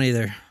 No, I don't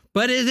either.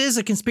 But it is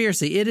a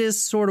conspiracy. It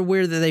is sort of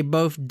weird that they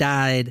both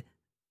died,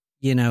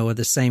 with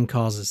the same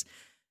causes.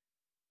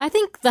 I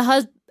think it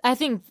was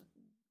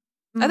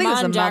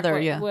the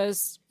mother, yeah.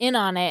 was in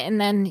on it,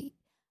 and then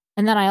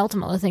I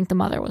ultimately think the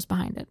mother was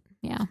behind it.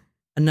 Yeah.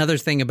 Another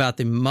thing about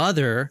the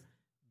mother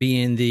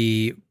being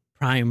the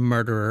prime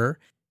murderer,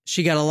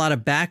 she got a lot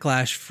of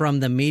backlash from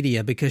the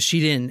media because she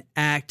didn't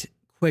act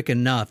quick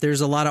enough.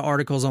 There's a lot of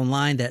articles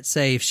online that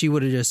say if she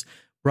would have just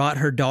brought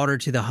her daughter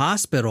to the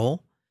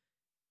hospital,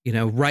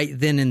 right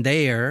then and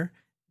there,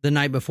 the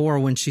night before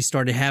when she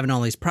started having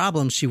all these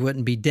problems, she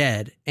wouldn't be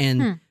dead.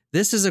 And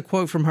this is a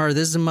quote from her.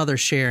 This is Mother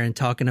Sharon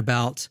talking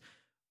about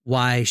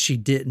why she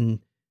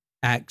didn't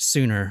act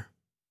sooner.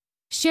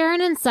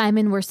 Sharon and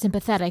Simon were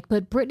sympathetic,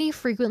 but Brittany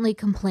frequently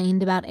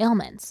complained about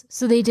ailments,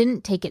 so they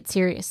didn't take it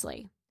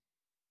seriously.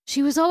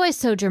 She was always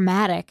so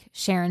dramatic,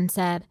 Sharon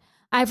said.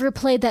 I've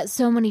replayed that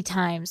so many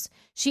times.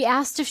 She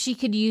asked if she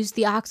could use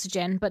the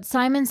oxygen, but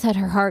Simon said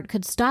her heart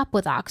could stop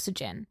with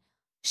oxygen.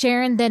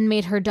 Sharon then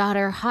made her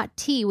daughter hot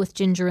tea with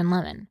ginger and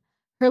lemon.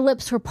 Her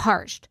lips were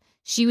parched.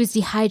 She was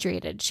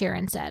dehydrated,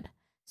 Sharon said.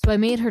 So I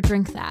made her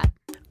drink that.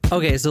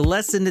 Okay, so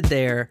let's end it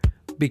there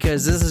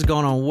because this has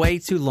gone on way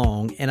too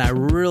long and I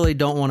really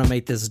don't want to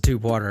make this a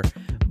two-parter.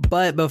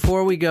 But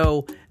before we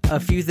go, a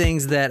few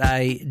things that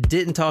I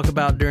didn't talk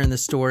about during the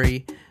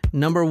story.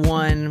 Number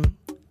one,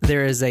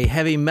 there is a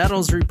heavy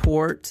metals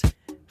report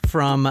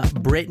from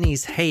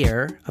Brittany's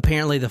hair.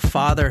 Apparently the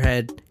father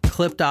had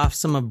clipped off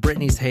some of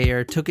Brittany's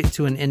hair, took it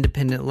to an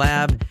independent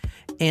lab,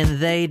 and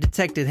they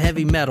detected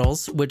heavy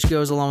metals, which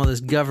goes along with this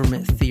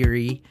government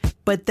theory.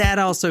 But that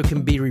also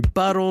can be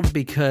rebutted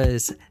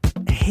because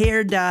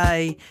hair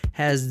dye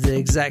has the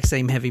exact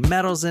same heavy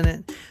metals in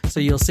it. So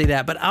you'll see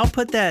that. But I'll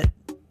put that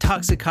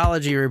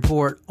toxicology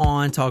report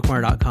on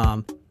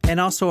talkmurder.com. And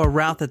also a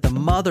route that the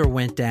mother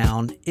went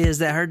down is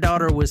that her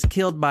daughter was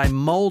killed by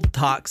mold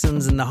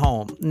toxins in the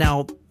home.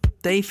 Now,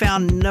 they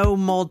found no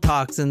mold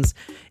toxins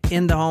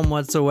in the home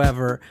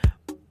whatsoever.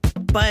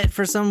 But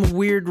for some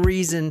weird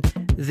reason,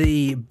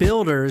 the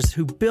builders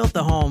who built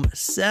the home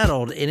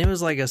settled, and it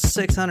was like a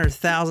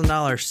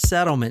 $600,000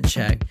 settlement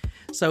check.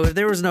 So if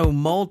there was no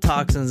mold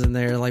toxins in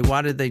there, like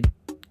why did they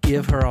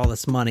give her all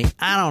this money?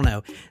 I don't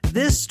know.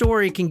 This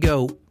story can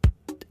go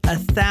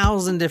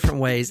 1,000 different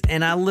ways,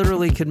 and I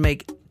literally could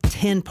make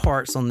 10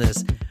 parts on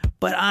this.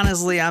 But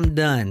honestly, I'm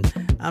done.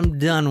 I'm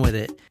done with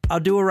it. I'll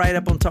do a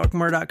write-up on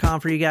talkmurder.com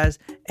for you guys,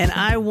 and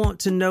I want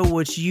to know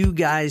what you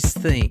guys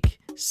think.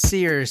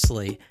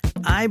 Seriously,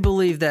 I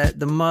believe that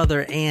the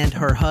mother and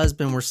her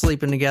husband were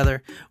sleeping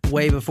together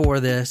way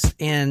before this,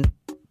 and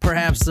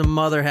perhaps the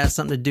mother has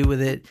something to do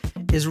with it.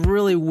 It's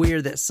really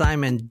weird that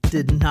Simon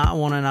did not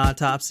want an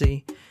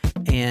autopsy,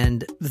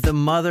 and the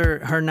mother,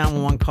 her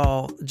 911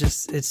 call,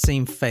 it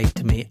seemed fake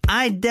to me.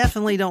 I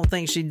definitely don't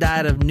think she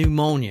died of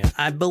pneumonia.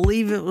 I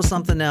believe it was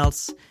something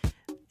else.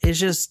 It's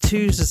just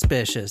too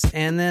suspicious.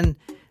 And then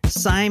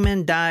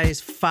Simon dies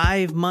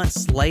 5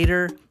 months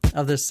later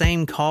of the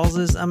same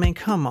causes. I mean,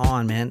 come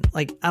on, man.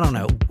 Like, I don't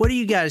know. What do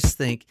you guys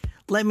think?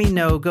 Let me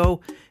know.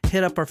 Go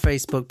hit up our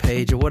Facebook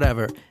page or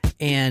whatever,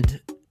 and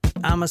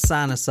I'm going to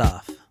sign us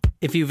off.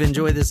 If you've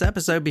enjoyed this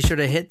episode, be sure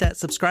to hit that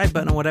subscribe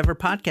button on whatever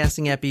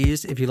podcasting app you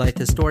use. If you like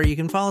this story, you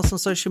can follow us on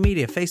social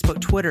media, Facebook,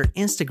 Twitter,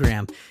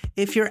 Instagram.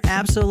 If you're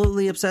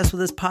absolutely obsessed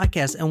with this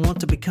podcast and want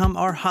to become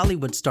our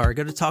Hollywood star,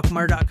 go to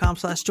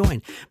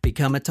talkmurder.com/join.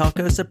 Become a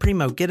Taco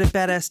Supremo. Get a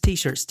badass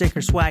t-shirt,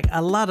 sticker, swag,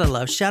 a lot of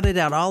love. Shout it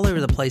out all over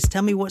the place.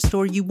 Tell me what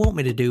story you want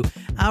me to do.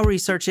 I'll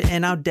research it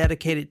and I'll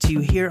dedicate it to you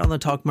here on the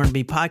Talk Murder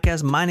Me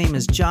podcast. My name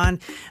is John.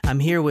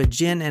 I'm here with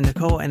Jen and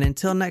Nicole. And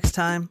until next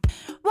time.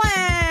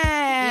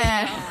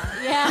 Yeah.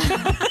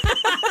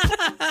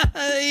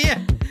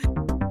 Yeah.